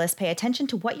stylists pay attention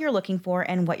to what you're looking for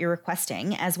and what you're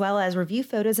requesting, as well as review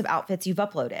photos of outfits you've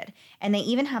uploaded. And they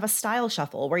even have a style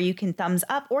shuffle where you can thumbs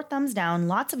up or thumbs down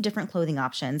lots of different clothing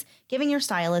options, giving your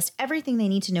stylist everything they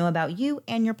need to know about you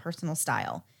and your personal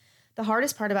style. The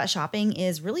hardest part about shopping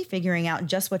is really figuring out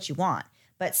just what you want,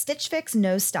 but Stitch Fix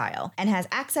knows style and has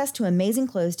access to amazing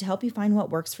clothes to help you find what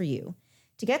works for you.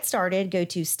 To get started, go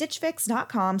to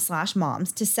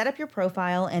stitchfix.com/moms to set up your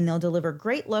profile, and they'll deliver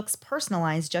great looks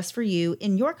personalized just for you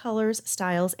in your colors,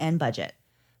 styles, and budget.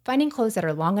 Finding clothes that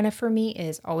are long enough for me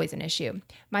is always an issue.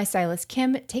 My stylist,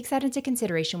 Kim, takes that into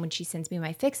consideration when she sends me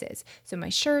my fixes. So my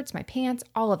shirts, my pants,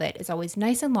 all of it is always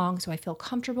nice and long so I feel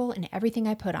comfortable in everything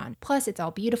I put on. Plus, it's all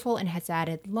beautiful and has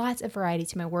added lots of variety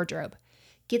to my wardrobe.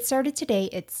 Get started today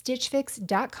at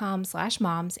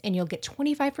stitchfix.com/moms and you'll get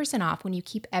 25% off when you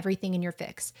keep everything in your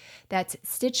fix. That's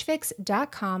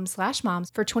stitchfix.com/moms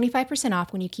for 25%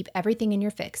 off when you keep everything in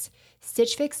your fix.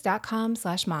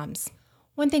 stitchfix.com/moms.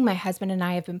 One thing my husband and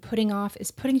I have been putting off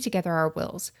is putting together our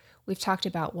wills. We've talked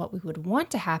about what we would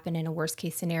want to happen in a worst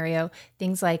case scenario,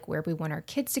 things like where we want our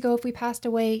kids to go if we passed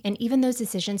away, and even those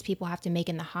decisions people have to make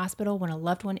in the hospital when a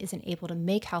loved one isn't able to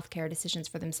make healthcare decisions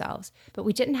for themselves. But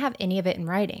we didn't have any of it in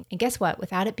writing. And guess what?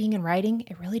 Without it being in writing,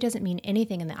 it really doesn't mean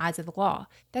anything in the eyes of the law.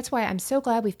 That's why I'm so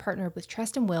glad we've partnered with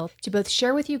Trust and Will to both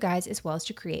share with you guys as well as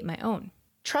to create my own.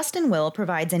 Trust and Will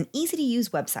provides an easy-to-use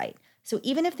website. So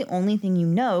even if the only thing you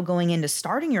know going into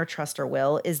starting your trust or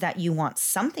will is that you want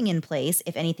something in place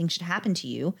if anything should happen to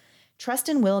you, Trust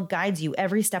and Will guides you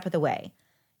every step of the way.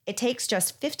 It takes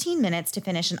just 15 minutes to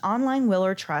finish an online will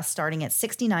or trust starting at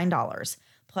 $69,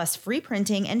 plus free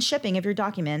printing and shipping of your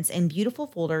documents in beautiful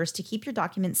folders to keep your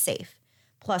documents safe.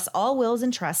 Plus, all wills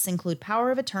and trusts include power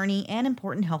of attorney and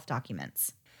important health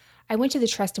documents. I went to the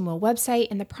Trust and Will website,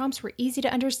 and the prompts were easy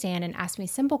to understand and asked me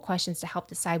simple questions to help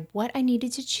decide what I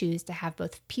needed to choose to have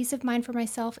both peace of mind for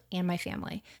myself and my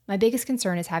family. My biggest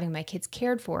concern is having my kids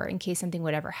cared for in case something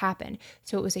would ever happen,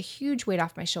 so it was a huge weight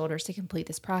off my shoulders to complete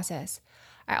this process.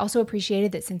 I also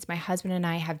appreciated that since my husband and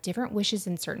I have different wishes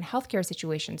in certain healthcare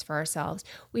situations for ourselves,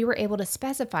 we were able to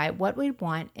specify what we'd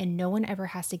want and no one ever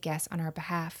has to guess on our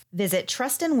behalf. Visit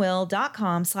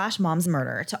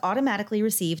trustandwill.com/momsmurder to automatically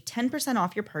receive 10%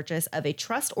 off your purchase of a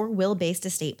trust or will-based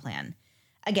estate plan.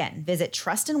 Again, visit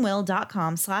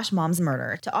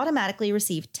trustandwill.com/momsmurder to automatically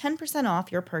receive 10%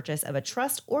 off your purchase of a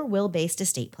trust or will-based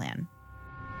estate plan.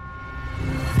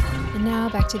 And now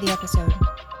back to the episode.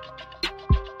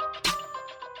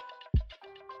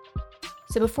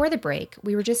 So before the break,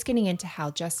 we were just getting into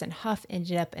how Justin Huff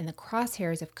ended up in the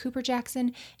crosshairs of Cooper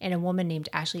Jackson and a woman named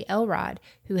Ashley Elrod,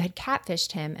 who had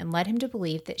catfished him and led him to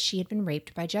believe that she had been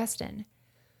raped by Justin.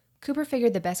 Cooper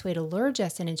figured the best way to lure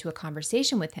Justin into a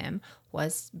conversation with him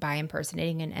was by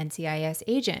impersonating an NCIS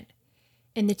agent.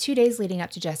 In the 2 days leading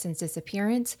up to Justin's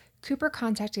disappearance, Cooper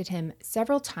contacted him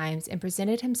several times and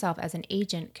presented himself as an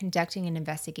agent conducting an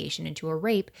investigation into a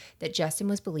rape that Justin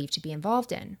was believed to be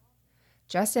involved in.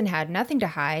 Justin had nothing to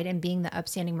hide, and being the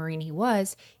upstanding Marine he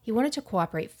was, he wanted to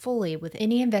cooperate fully with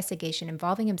any investigation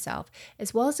involving himself,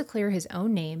 as well as to clear his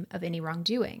own name of any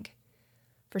wrongdoing.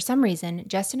 For some reason,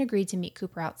 Justin agreed to meet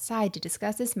Cooper outside to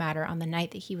discuss this matter on the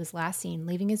night that he was last seen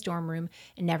leaving his dorm room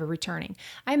and never returning.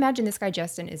 I imagine this guy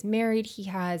Justin is married, he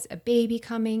has a baby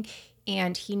coming,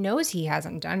 and he knows he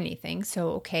hasn't done anything.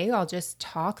 So, okay, I'll just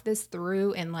talk this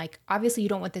through. And obviously you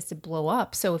don't want this to blow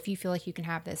up. So if you feel like you can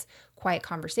have this quiet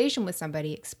conversation with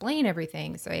somebody, explain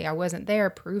everything, say, I wasn't there,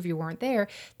 prove you weren't there.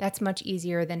 That's much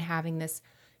easier than having this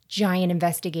giant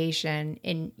investigation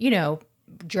and,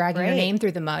 dragging your name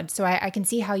through the mud. So I can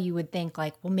see how you would think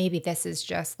well, maybe this is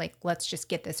just let's just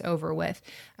get this over with,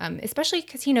 especially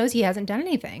because he knows he hasn't done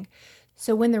anything.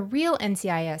 So when the real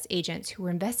NCIS agents who were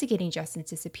investigating Justin's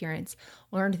disappearance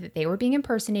learned that they were being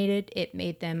impersonated, it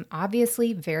made them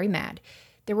obviously very mad.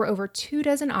 There were over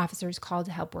 24 officers called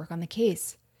to help work on the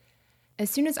case. As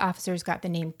soon as officers got the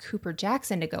name Cooper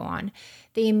Jackson to go on,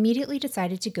 they immediately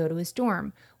decided to go to his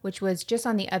dorm, which was just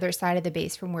on the other side of the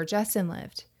base from where Justin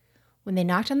lived. When they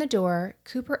knocked on the door,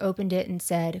 Cooper opened it and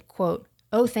said, quote,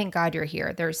 "Oh, thank God you're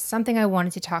here. There's something I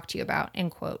wanted to talk to you about,"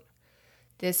 end quote.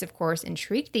 This, of course,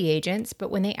 intrigued the agents, but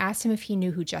when they asked him if he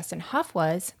knew who Justin Huff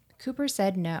was, Cooper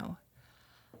said no.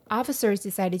 Officers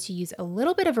decided to use a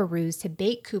little bit of a ruse to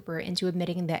bait Cooper into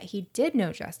admitting that he did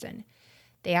know Justin.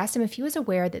 They asked him if he was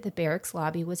aware that the barracks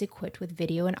lobby was equipped with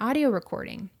video and audio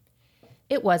recording.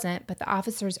 It wasn't, but the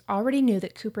officers already knew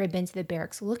that Cooper had been to the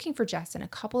barracks looking for Justin a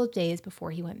couple of days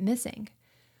before he went missing.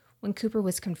 When Cooper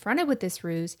was confronted with this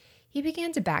ruse, he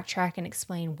began to backtrack and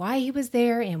explain why he was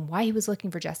there and why he was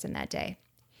looking for Justin that day.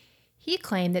 He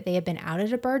claimed that they had been out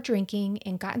at a bar drinking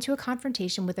and got into a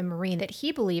confrontation with a Marine that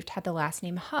he believed had the last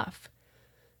name Huff.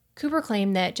 Cooper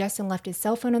claimed that Justin left his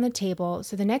cell phone on the table,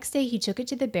 so the next day he took it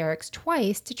to the barracks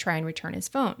twice to try and return his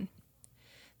phone.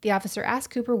 The officer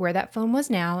asked Cooper where that phone was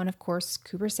now, and of course,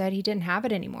 Cooper said he didn't have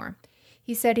it anymore.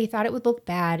 He said he thought it would look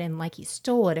bad and like he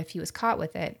stole it if he was caught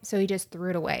with it, so he just threw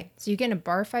it away. So you get in a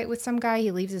bar fight with some guy,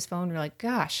 he leaves his phone, you're like,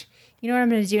 gosh, you know what I'm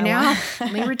going to do now?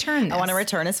 Let me return this. I want to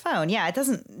return his phone. Yeah, it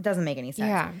doesn't make any sense.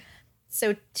 Yeah.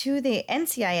 So to the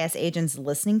NCIS agents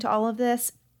listening to all of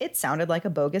this, it sounded like a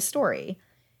bogus story.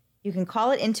 You can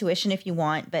call it intuition if you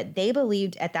want, but they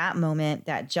believed at that moment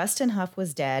that Justin Huff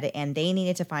was dead and they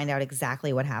needed to find out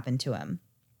exactly what happened to him.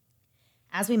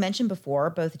 As we mentioned before,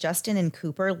 both Justin and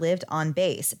Cooper lived on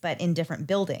base, but in different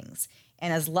buildings.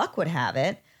 And as luck would have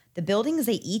it, the buildings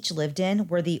they each lived in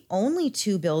were the only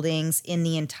two buildings in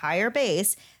the entire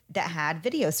base that had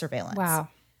video surveillance. Wow.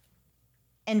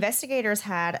 Investigators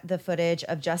had the footage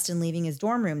of Justin leaving his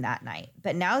dorm room that night,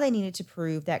 but now they needed to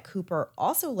prove that Cooper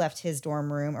also left his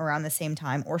dorm room around the same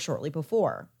time or shortly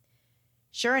before.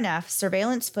 Sure enough,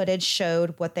 surveillance footage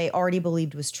showed what they already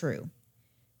believed was true.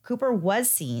 Cooper was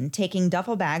seen taking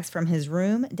duffel bags from his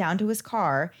room down to his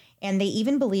car, and they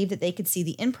even believed that they could see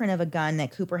the imprint of a gun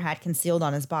that Cooper had concealed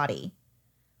on his body.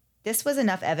 This was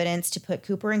enough evidence to put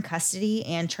Cooper in custody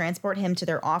and transport him to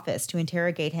their office to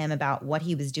interrogate him about what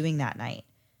he was doing that night.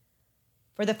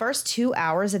 For the first 2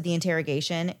 hours of the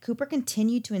interrogation, Cooper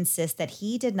continued to insist that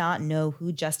he did not know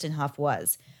who Justin Huff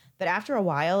was. But after a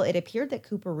while, it appeared that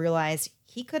Cooper realized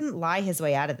he couldn't lie his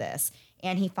way out of this,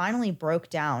 and he finally broke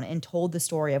down and told the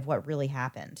story of what really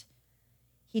happened.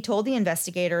 He told the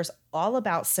investigators all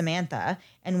about Samantha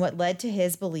and what led to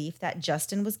his belief that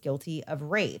Justin was guilty of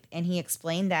rape, and he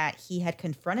explained that he had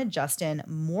confronted Justin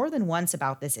more than once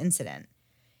about this incident.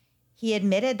 He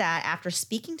admitted that after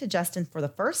speaking to Justin for the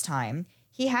first time,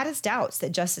 he had his doubts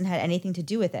that Justin had anything to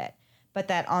do with it, but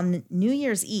that on New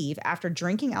Year's Eve, after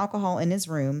drinking alcohol in his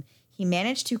room, he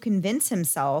managed to convince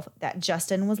himself that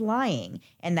Justin was lying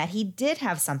and that he did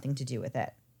have something to do with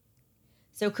it.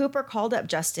 So Cooper called up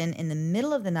Justin in the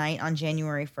middle of the night on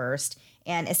January 1st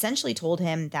and essentially told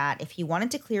him that if he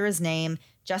wanted to clear his name,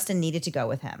 Justin needed to go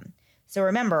with him. So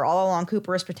remember, all along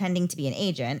Cooper is pretending to be an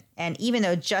agent, and even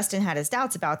though Justin had his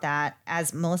doubts about that,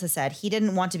 as Melissa said, he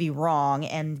didn't want to be wrong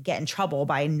and get in trouble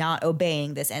by not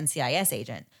obeying this NCIS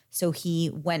agent, so he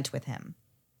went with him.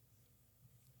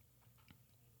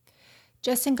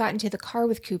 Justin got into the car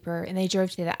with Cooper, and they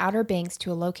drove to the Outer Banks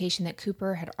to a location that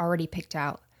Cooper had already picked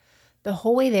out. The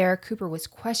whole way there, Cooper was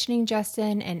questioning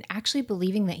Justin and actually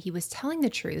believing that he was telling the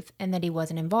truth and that he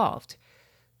wasn't involved.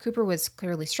 Cooper was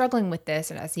clearly struggling with this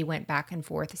as he went back and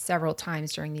forth several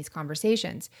times during these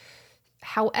conversations.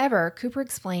 However, Cooper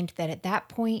explained that at that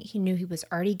point, he knew he was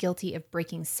already guilty of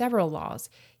breaking several laws.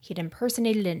 He'd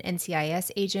impersonated an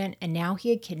NCIS agent, and now he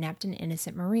had kidnapped an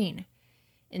innocent Marine.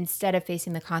 Instead of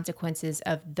facing the consequences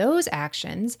of those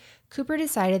actions, Cooper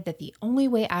decided that the only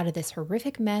way out of this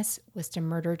horrific mess was to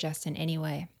murder Justin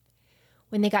anyway.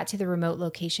 When they got to the remote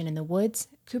location in the woods,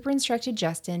 Cooper instructed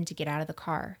Justin to get out of the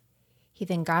car. He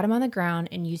then got him on the ground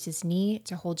and used his knee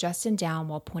to hold Justin down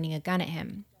while pointing a gun at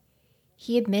him.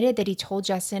 He admitted that he told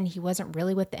Justin he wasn't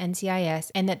really with the NCIS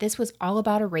and that this was all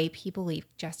about a rape he believed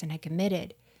Justin had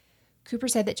committed. Cooper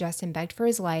said that Justin begged for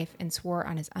his life and swore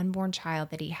on his unborn child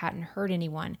that he hadn't hurt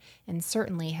anyone and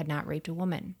certainly had not raped a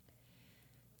woman.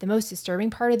 The most disturbing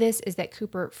part of this is that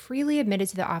Cooper freely admitted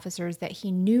to the officers that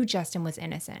he knew Justin was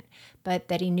innocent, but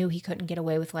that he knew he couldn't get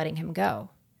away with letting him go.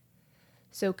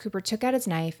 So Cooper took out his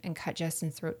knife and cut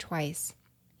Justin's throat twice.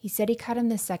 He said he cut him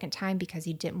the second time because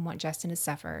he didn't want Justin to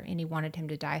suffer and he wanted him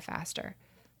to die faster.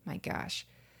 My gosh.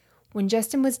 When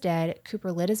Justin was dead,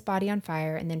 Cooper lit his body on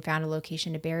fire and then found a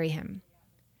location to bury him.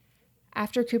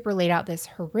 After Cooper laid out this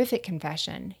horrific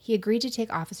confession, he agreed to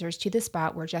take officers to the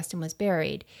spot where Justin was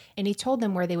buried, and he told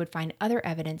them where they would find other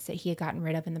evidence that he had gotten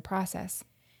rid of in the process.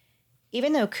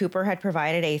 Even though Cooper had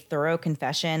provided a thorough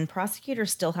confession,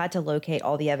 prosecutors still had to locate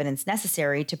all the evidence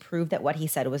necessary to prove that what he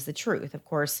said was the truth. Of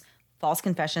course, false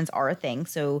confessions are a thing,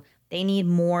 so they need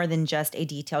more than just a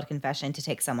detailed confession to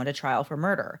take someone to trial for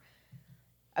murder.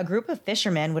 A group of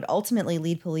fishermen would ultimately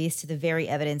lead police to the very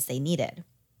evidence they needed.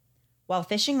 While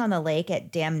fishing on the lake at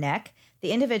Dam Neck,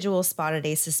 the individuals spotted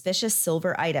a suspicious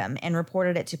silver item and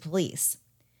reported it to police.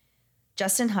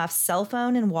 Justin Huff's cell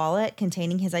phone and wallet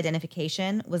containing his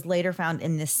identification was later found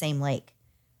in this same lake.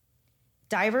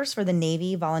 Divers for the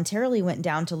Navy voluntarily went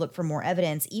down to look for more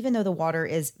evidence, even though the water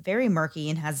is very murky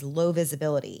and has low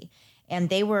visibility, and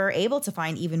they were able to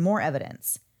find even more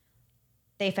evidence.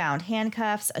 They found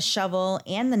handcuffs, a shovel,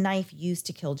 and the knife used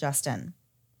to kill Justin.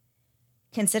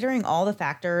 Considering all the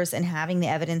factors and having the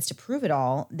evidence to prove it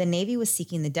all, the Navy was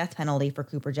seeking the death penalty for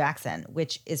Cooper Jackson,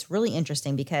 which is really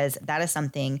interesting because that is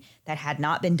something that had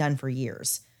not been done for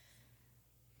years.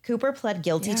 Cooper pled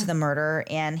guilty to the murder,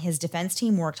 and his defense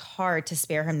team worked hard to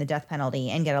spare him the death penalty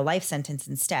and get a life sentence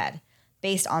instead.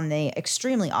 based on the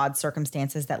extremely odd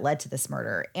circumstances that led to this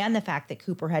murder and the fact that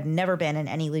Cooper had never been in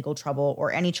any legal trouble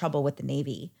or any trouble with the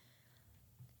Navy.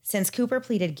 Since Cooper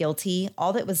pleaded guilty,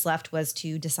 all that was left was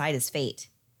to decide his fate.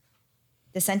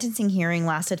 The sentencing hearing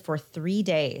lasted for 3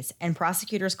 days, and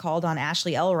prosecutors called on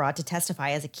Ashley Elrod to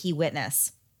testify as a key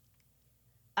witness.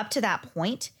 Up to that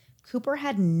point, Cooper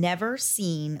had never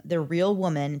seen the real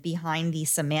woman behind the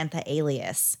Samantha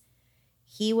alias.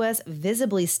 He was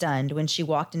visibly stunned when she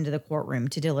walked into the courtroom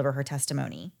to deliver her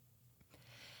testimony.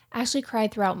 Ashley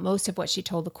cried throughout most of what she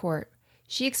told the court.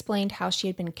 She explained how she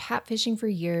had been catfishing for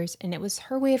years, and it was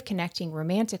her way of connecting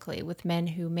romantically with men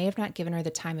who may have not given her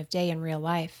the time of day in real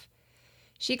life.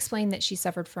 She explained that she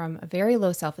suffered from a very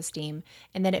low self-esteem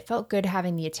and that it felt good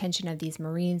having the attention of these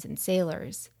Marines and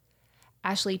sailors.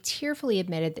 Ashley tearfully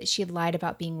admitted that she had lied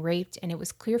about being raped, and it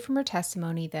was clear from her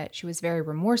testimony that she was very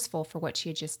remorseful for what she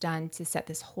had just done to set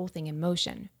this whole thing in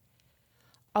motion.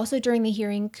 Also during the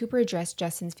hearing, Cooper addressed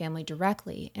Justin's family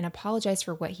directly and apologized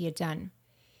for what he had done.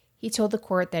 He told the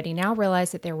court that he now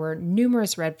realized that there were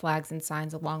numerous red flags and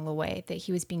signs along the way that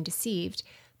he was being deceived,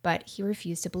 but he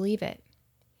refused to believe it.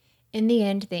 In the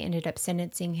end, they ended up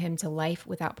sentencing him to life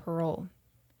without parole.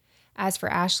 As for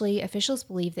Ashley, officials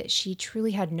believe that she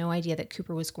truly had no idea that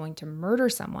Cooper was going to murder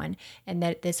someone and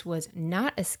that this was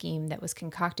not a scheme that was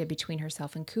concocted between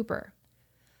herself and Cooper.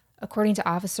 According to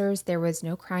officers, there was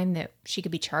no crime that she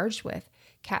could be charged with.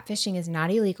 Catfishing is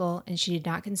not illegal, and she did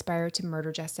not conspire to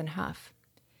murder Justin Huff.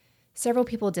 Several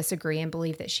people disagree and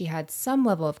believe that she had some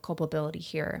level of culpability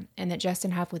here, and that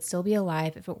Justin Huff would still be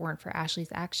alive if it weren't for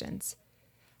Ashley's actions.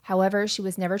 However, she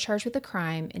was never charged with a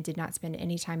crime and did not spend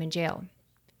any time in jail.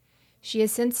 She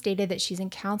has since stated that she's in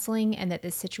counseling and that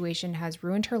this situation has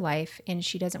ruined her life, and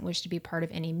she doesn't wish to be part of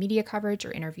any media coverage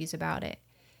or interviews about it.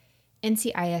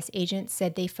 NCIS agents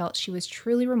said they felt she was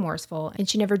truly remorseful, and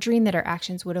she never dreamed that her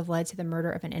actions would have led to the murder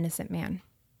of an innocent man.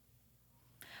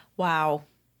 Wow.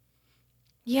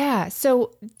 Yeah,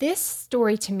 so this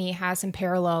story to me has some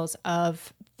parallels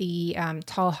of the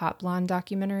Tall Hot Blonde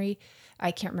documentary.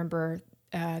 I can't remember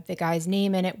the guy's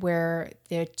name in it, where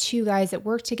the two guys that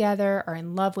work together are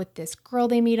in love with this girl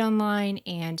they meet online,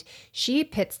 and she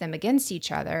pits them against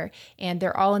each other, and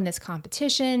they're all in this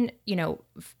competition,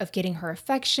 of getting her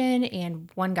affection, and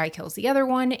one guy kills the other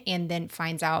one and then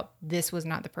finds out this was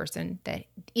not the person that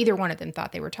either one of them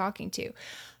thought they were talking to.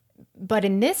 But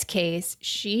in this case,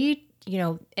 she,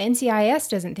 NCIS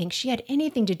doesn't think she had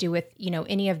anything to do with,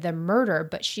 any of the murder,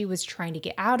 but she was trying to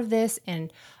get out of this.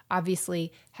 And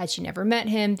obviously, had she never met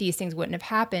him, these things wouldn't have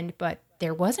happened, but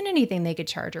there wasn't anything they could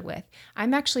charge her with.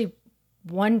 I've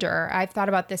thought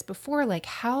about this before, like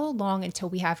how long until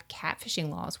we have catfishing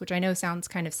laws, which I know sounds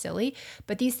kind of silly,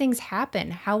 but these things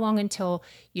happen. How long until,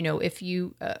 if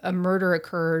a murder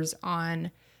occurs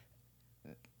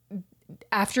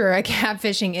after a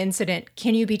catfishing incident,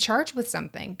 can you be charged with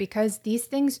something? Because these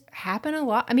things happen a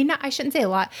lot. I mean, I shouldn't say a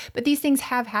lot, but these things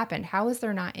have happened. How is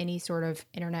there not any sort of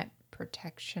internet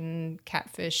protection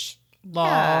catfish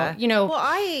law? Yeah. Well,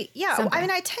 I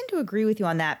tend to agree with you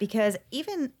on that, because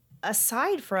even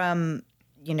aside from,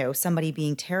 somebody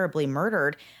being terribly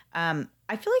murdered, I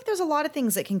feel like there's a lot of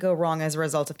things that can go wrong as a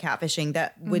result of catfishing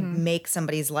that would make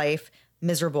somebody's life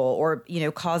miserable or,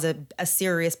 cause a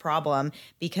serious problem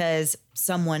because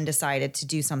someone decided to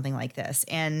do something like this.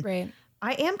 And right.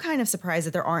 I am kind of surprised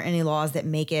that there aren't any laws that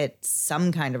make it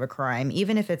some kind of a crime,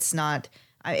 even if it's not,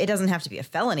 it doesn't have to be a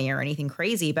felony or anything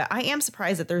crazy, but I am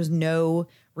surprised that there's no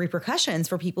repercussions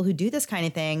for people who do this kind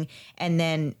of thing and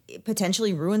then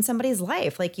potentially ruin somebody's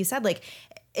life. Like you said, like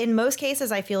in most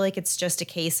cases, I feel like it's just a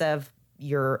case of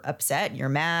you're upset, you're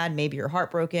mad, maybe you're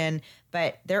heartbroken,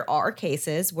 but there are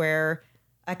cases where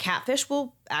a catfish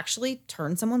will actually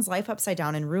turn someone's life upside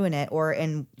down and ruin it. Or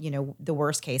in, the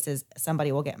worst cases,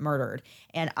 somebody will get murdered.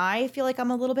 And I feel like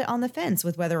I'm a little bit on the fence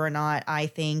with whether or not I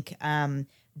think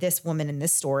this woman in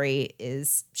this story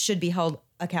should be held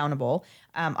accountable.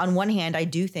 On one hand, I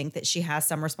do think that she has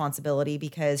some responsibility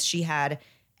because she had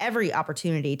every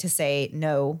opportunity to say,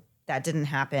 no, that didn't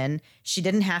happen. She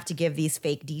didn't have to give these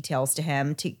fake details to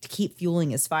him to keep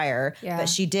fueling his fire, but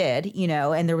she did,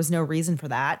 and there was no reason for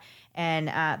that. And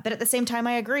but at the same time,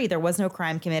 I agree, there was no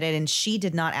crime committed and she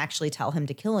did not actually tell him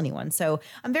to kill anyone. So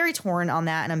I'm very torn on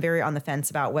that, and I'm very on the fence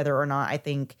about whether or not I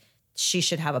think she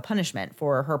should have a punishment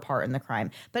for her part in the crime.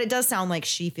 But it does sound like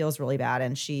she feels really bad,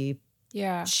 and she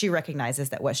recognizes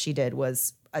that what she did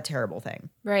was a terrible thing.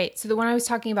 Right. So the one I was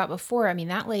talking about before, I mean,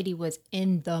 that lady was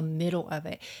in the middle of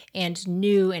it and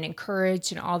knew and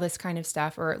encouraged and all this kind of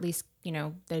stuff, or at least, you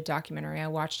know, the documentary I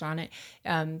watched on it,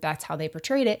 that's how they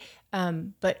portrayed it.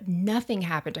 But nothing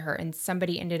happened to her and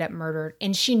somebody ended up murdered,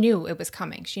 and she knew it was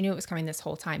coming. She knew it was coming this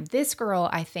whole time. This girl,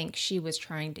 I think she was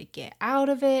trying to get out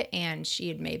of it, and she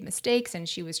had made mistakes, and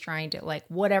she was trying to, like,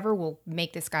 whatever will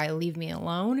make this guy leave me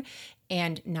alone,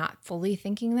 and not fully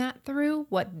thinking that through,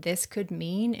 what this could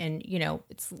mean. And, you know,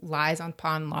 it's lies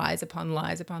upon lies upon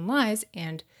lies upon lies.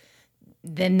 And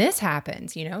then this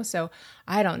happens, you know? So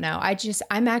I don't know. I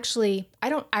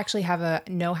don't actually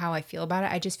know how I feel about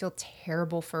it. I just feel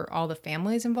terrible for all the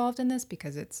families involved in this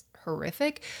because it's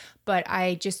horrific. But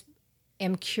I just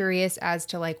am curious as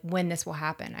to, like, when this will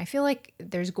happen. I feel like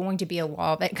there's going to be a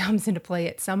law that comes into play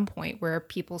at some point where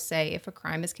people say if a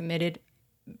crime is committed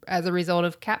as a result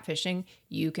of catfishing,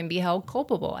 you can be held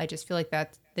culpable. I just feel like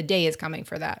that the day is coming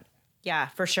for that. Yeah,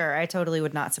 for sure. I totally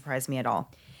would not surprise me at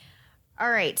all. All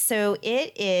right. So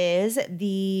it is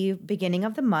the beginning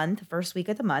of the month, first week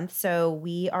of the month. So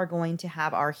we are going to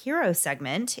have our hero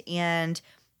segment, and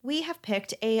we have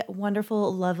picked a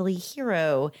wonderful, lovely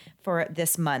hero for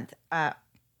this month.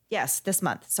 Yes, this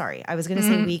month. Sorry. I was going to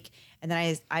say week, and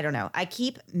then I don't know. I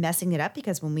keep messing it up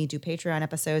because when we do Patreon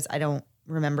episodes, I don't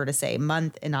remember to say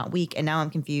month and not week. And now I'm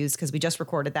confused because we just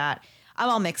recorded that. I'm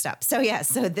all mixed up. So yeah,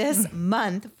 so this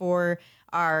month for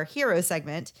our hero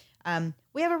segment,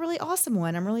 we have a really awesome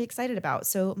one I'm really excited about.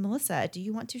 So Melissa, do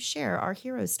you want to share our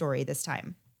hero story this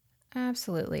time?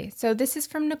 Absolutely. So this is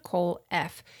from Nicole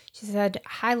F. She said,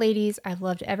 "Hi, ladies. I've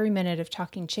loved every minute of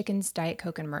talking chickens, Diet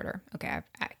Coke, and murder." Okay,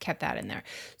 I kept that in there.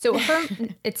 So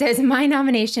it says, "My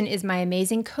nomination is my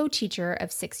amazing co-teacher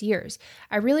of 6 years.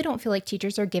 I really don't feel like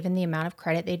teachers are given the amount of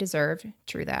credit they deserve.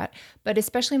 True that. But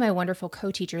especially my wonderful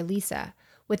co-teacher, Lisa.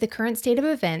 With the current state of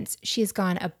events, she has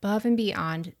gone above and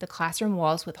beyond the classroom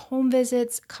walls with home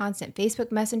visits, constant Facebook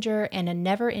Messenger, and a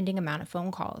never-ending amount of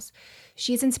phone calls.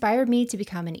 She has inspired me to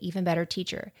become an even better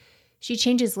teacher. She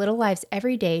changes little lives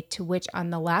every day, to which on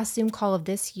the last Zoom call of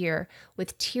this year,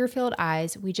 with tear-filled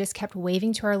eyes, we just kept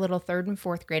waving to our little 3rd and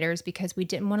 4th graders because we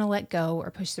didn't want to let go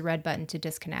or push the red button to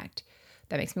disconnect.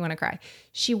 That makes me want to cry.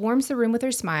 She warms the room with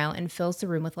her smile and fills the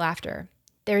room with laughter.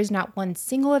 There is not one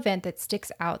single event that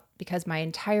sticks out because my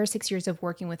entire 6 years of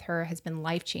working with her has been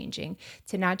life-changing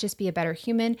to not just be a better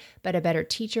human, but a better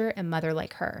teacher and mother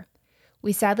like her.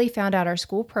 We sadly found out our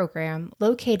school program,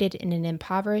 located in an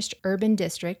impoverished urban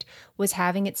district, was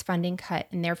having its funding cut,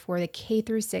 and therefore the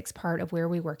K-6 part of where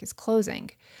we work is closing.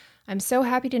 I'm so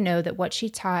happy to know that what she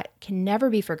taught can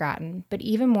never be forgotten, but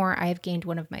even more, I have gained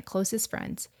one of my closest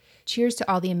friends. Cheers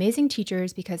to all the amazing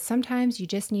teachers, because sometimes you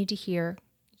just need to hear,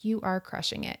 you are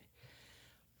crushing it."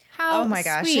 How oh my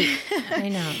gosh. Sweet. I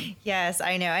know. Yes,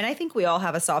 I know. And I think we all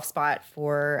have a soft spot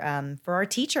for our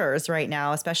teachers right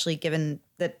now, especially given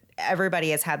that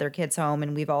everybody has had their kids home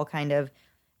and we've all kind of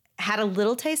had a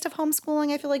little taste of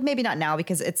homeschooling. I feel like maybe not now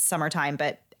because it's summertime,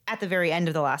 but at the very end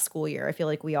of the last school year, I feel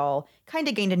like we all kind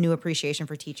of gained a new appreciation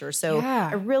for teachers. So yeah.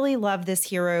 I really love this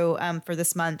hero for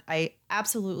this month. I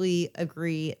absolutely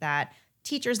agree that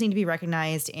teachers need to be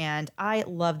recognized, and I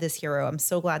love this hero. I'm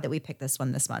so glad that we picked this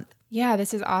one this month. Yeah,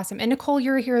 this is awesome. And Nicole,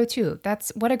 you're a hero too. That's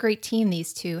what a great team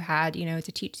these two had, you know,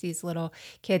 to teach these little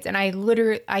kids. And I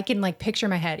can like picture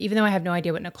my head, even though I have no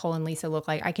idea what Nicole and Lisa look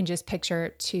like, I can just picture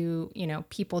two, you know,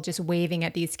 people just waving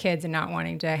at these kids and not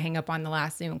wanting to hang up on the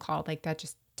last Zoom call. Like that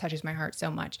just touches my heart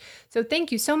so much. So thank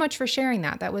you so much for sharing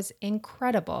that. That was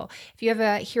incredible. If you have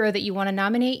a hero that you want to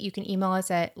nominate, you can email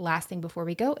us at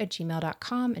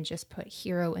lastthingbefore-we-go@gmail.com and just put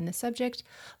hero in the subject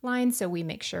line so we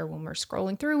make sure when we're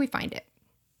scrolling through, we find it.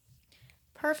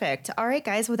 Perfect. All right,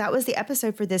 guys. Well, that was the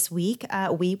episode for this week.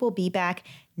 We will be back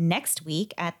next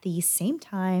week at the same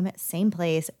time, same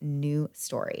place, new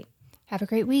story. Have a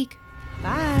great week.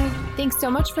 Bye. Thanks so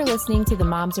much for listening to the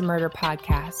Moms and Murder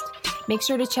podcast. Make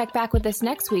sure to check back with us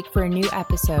next week for a new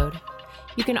episode.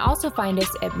 You can also find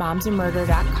us at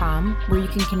momsandmurder.com, where you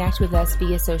can connect with us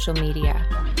via social media.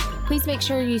 Please make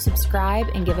sure you subscribe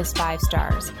and give us 5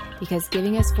 stars, because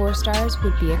giving us 4 stars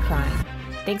would be a crime.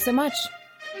 Thanks so much.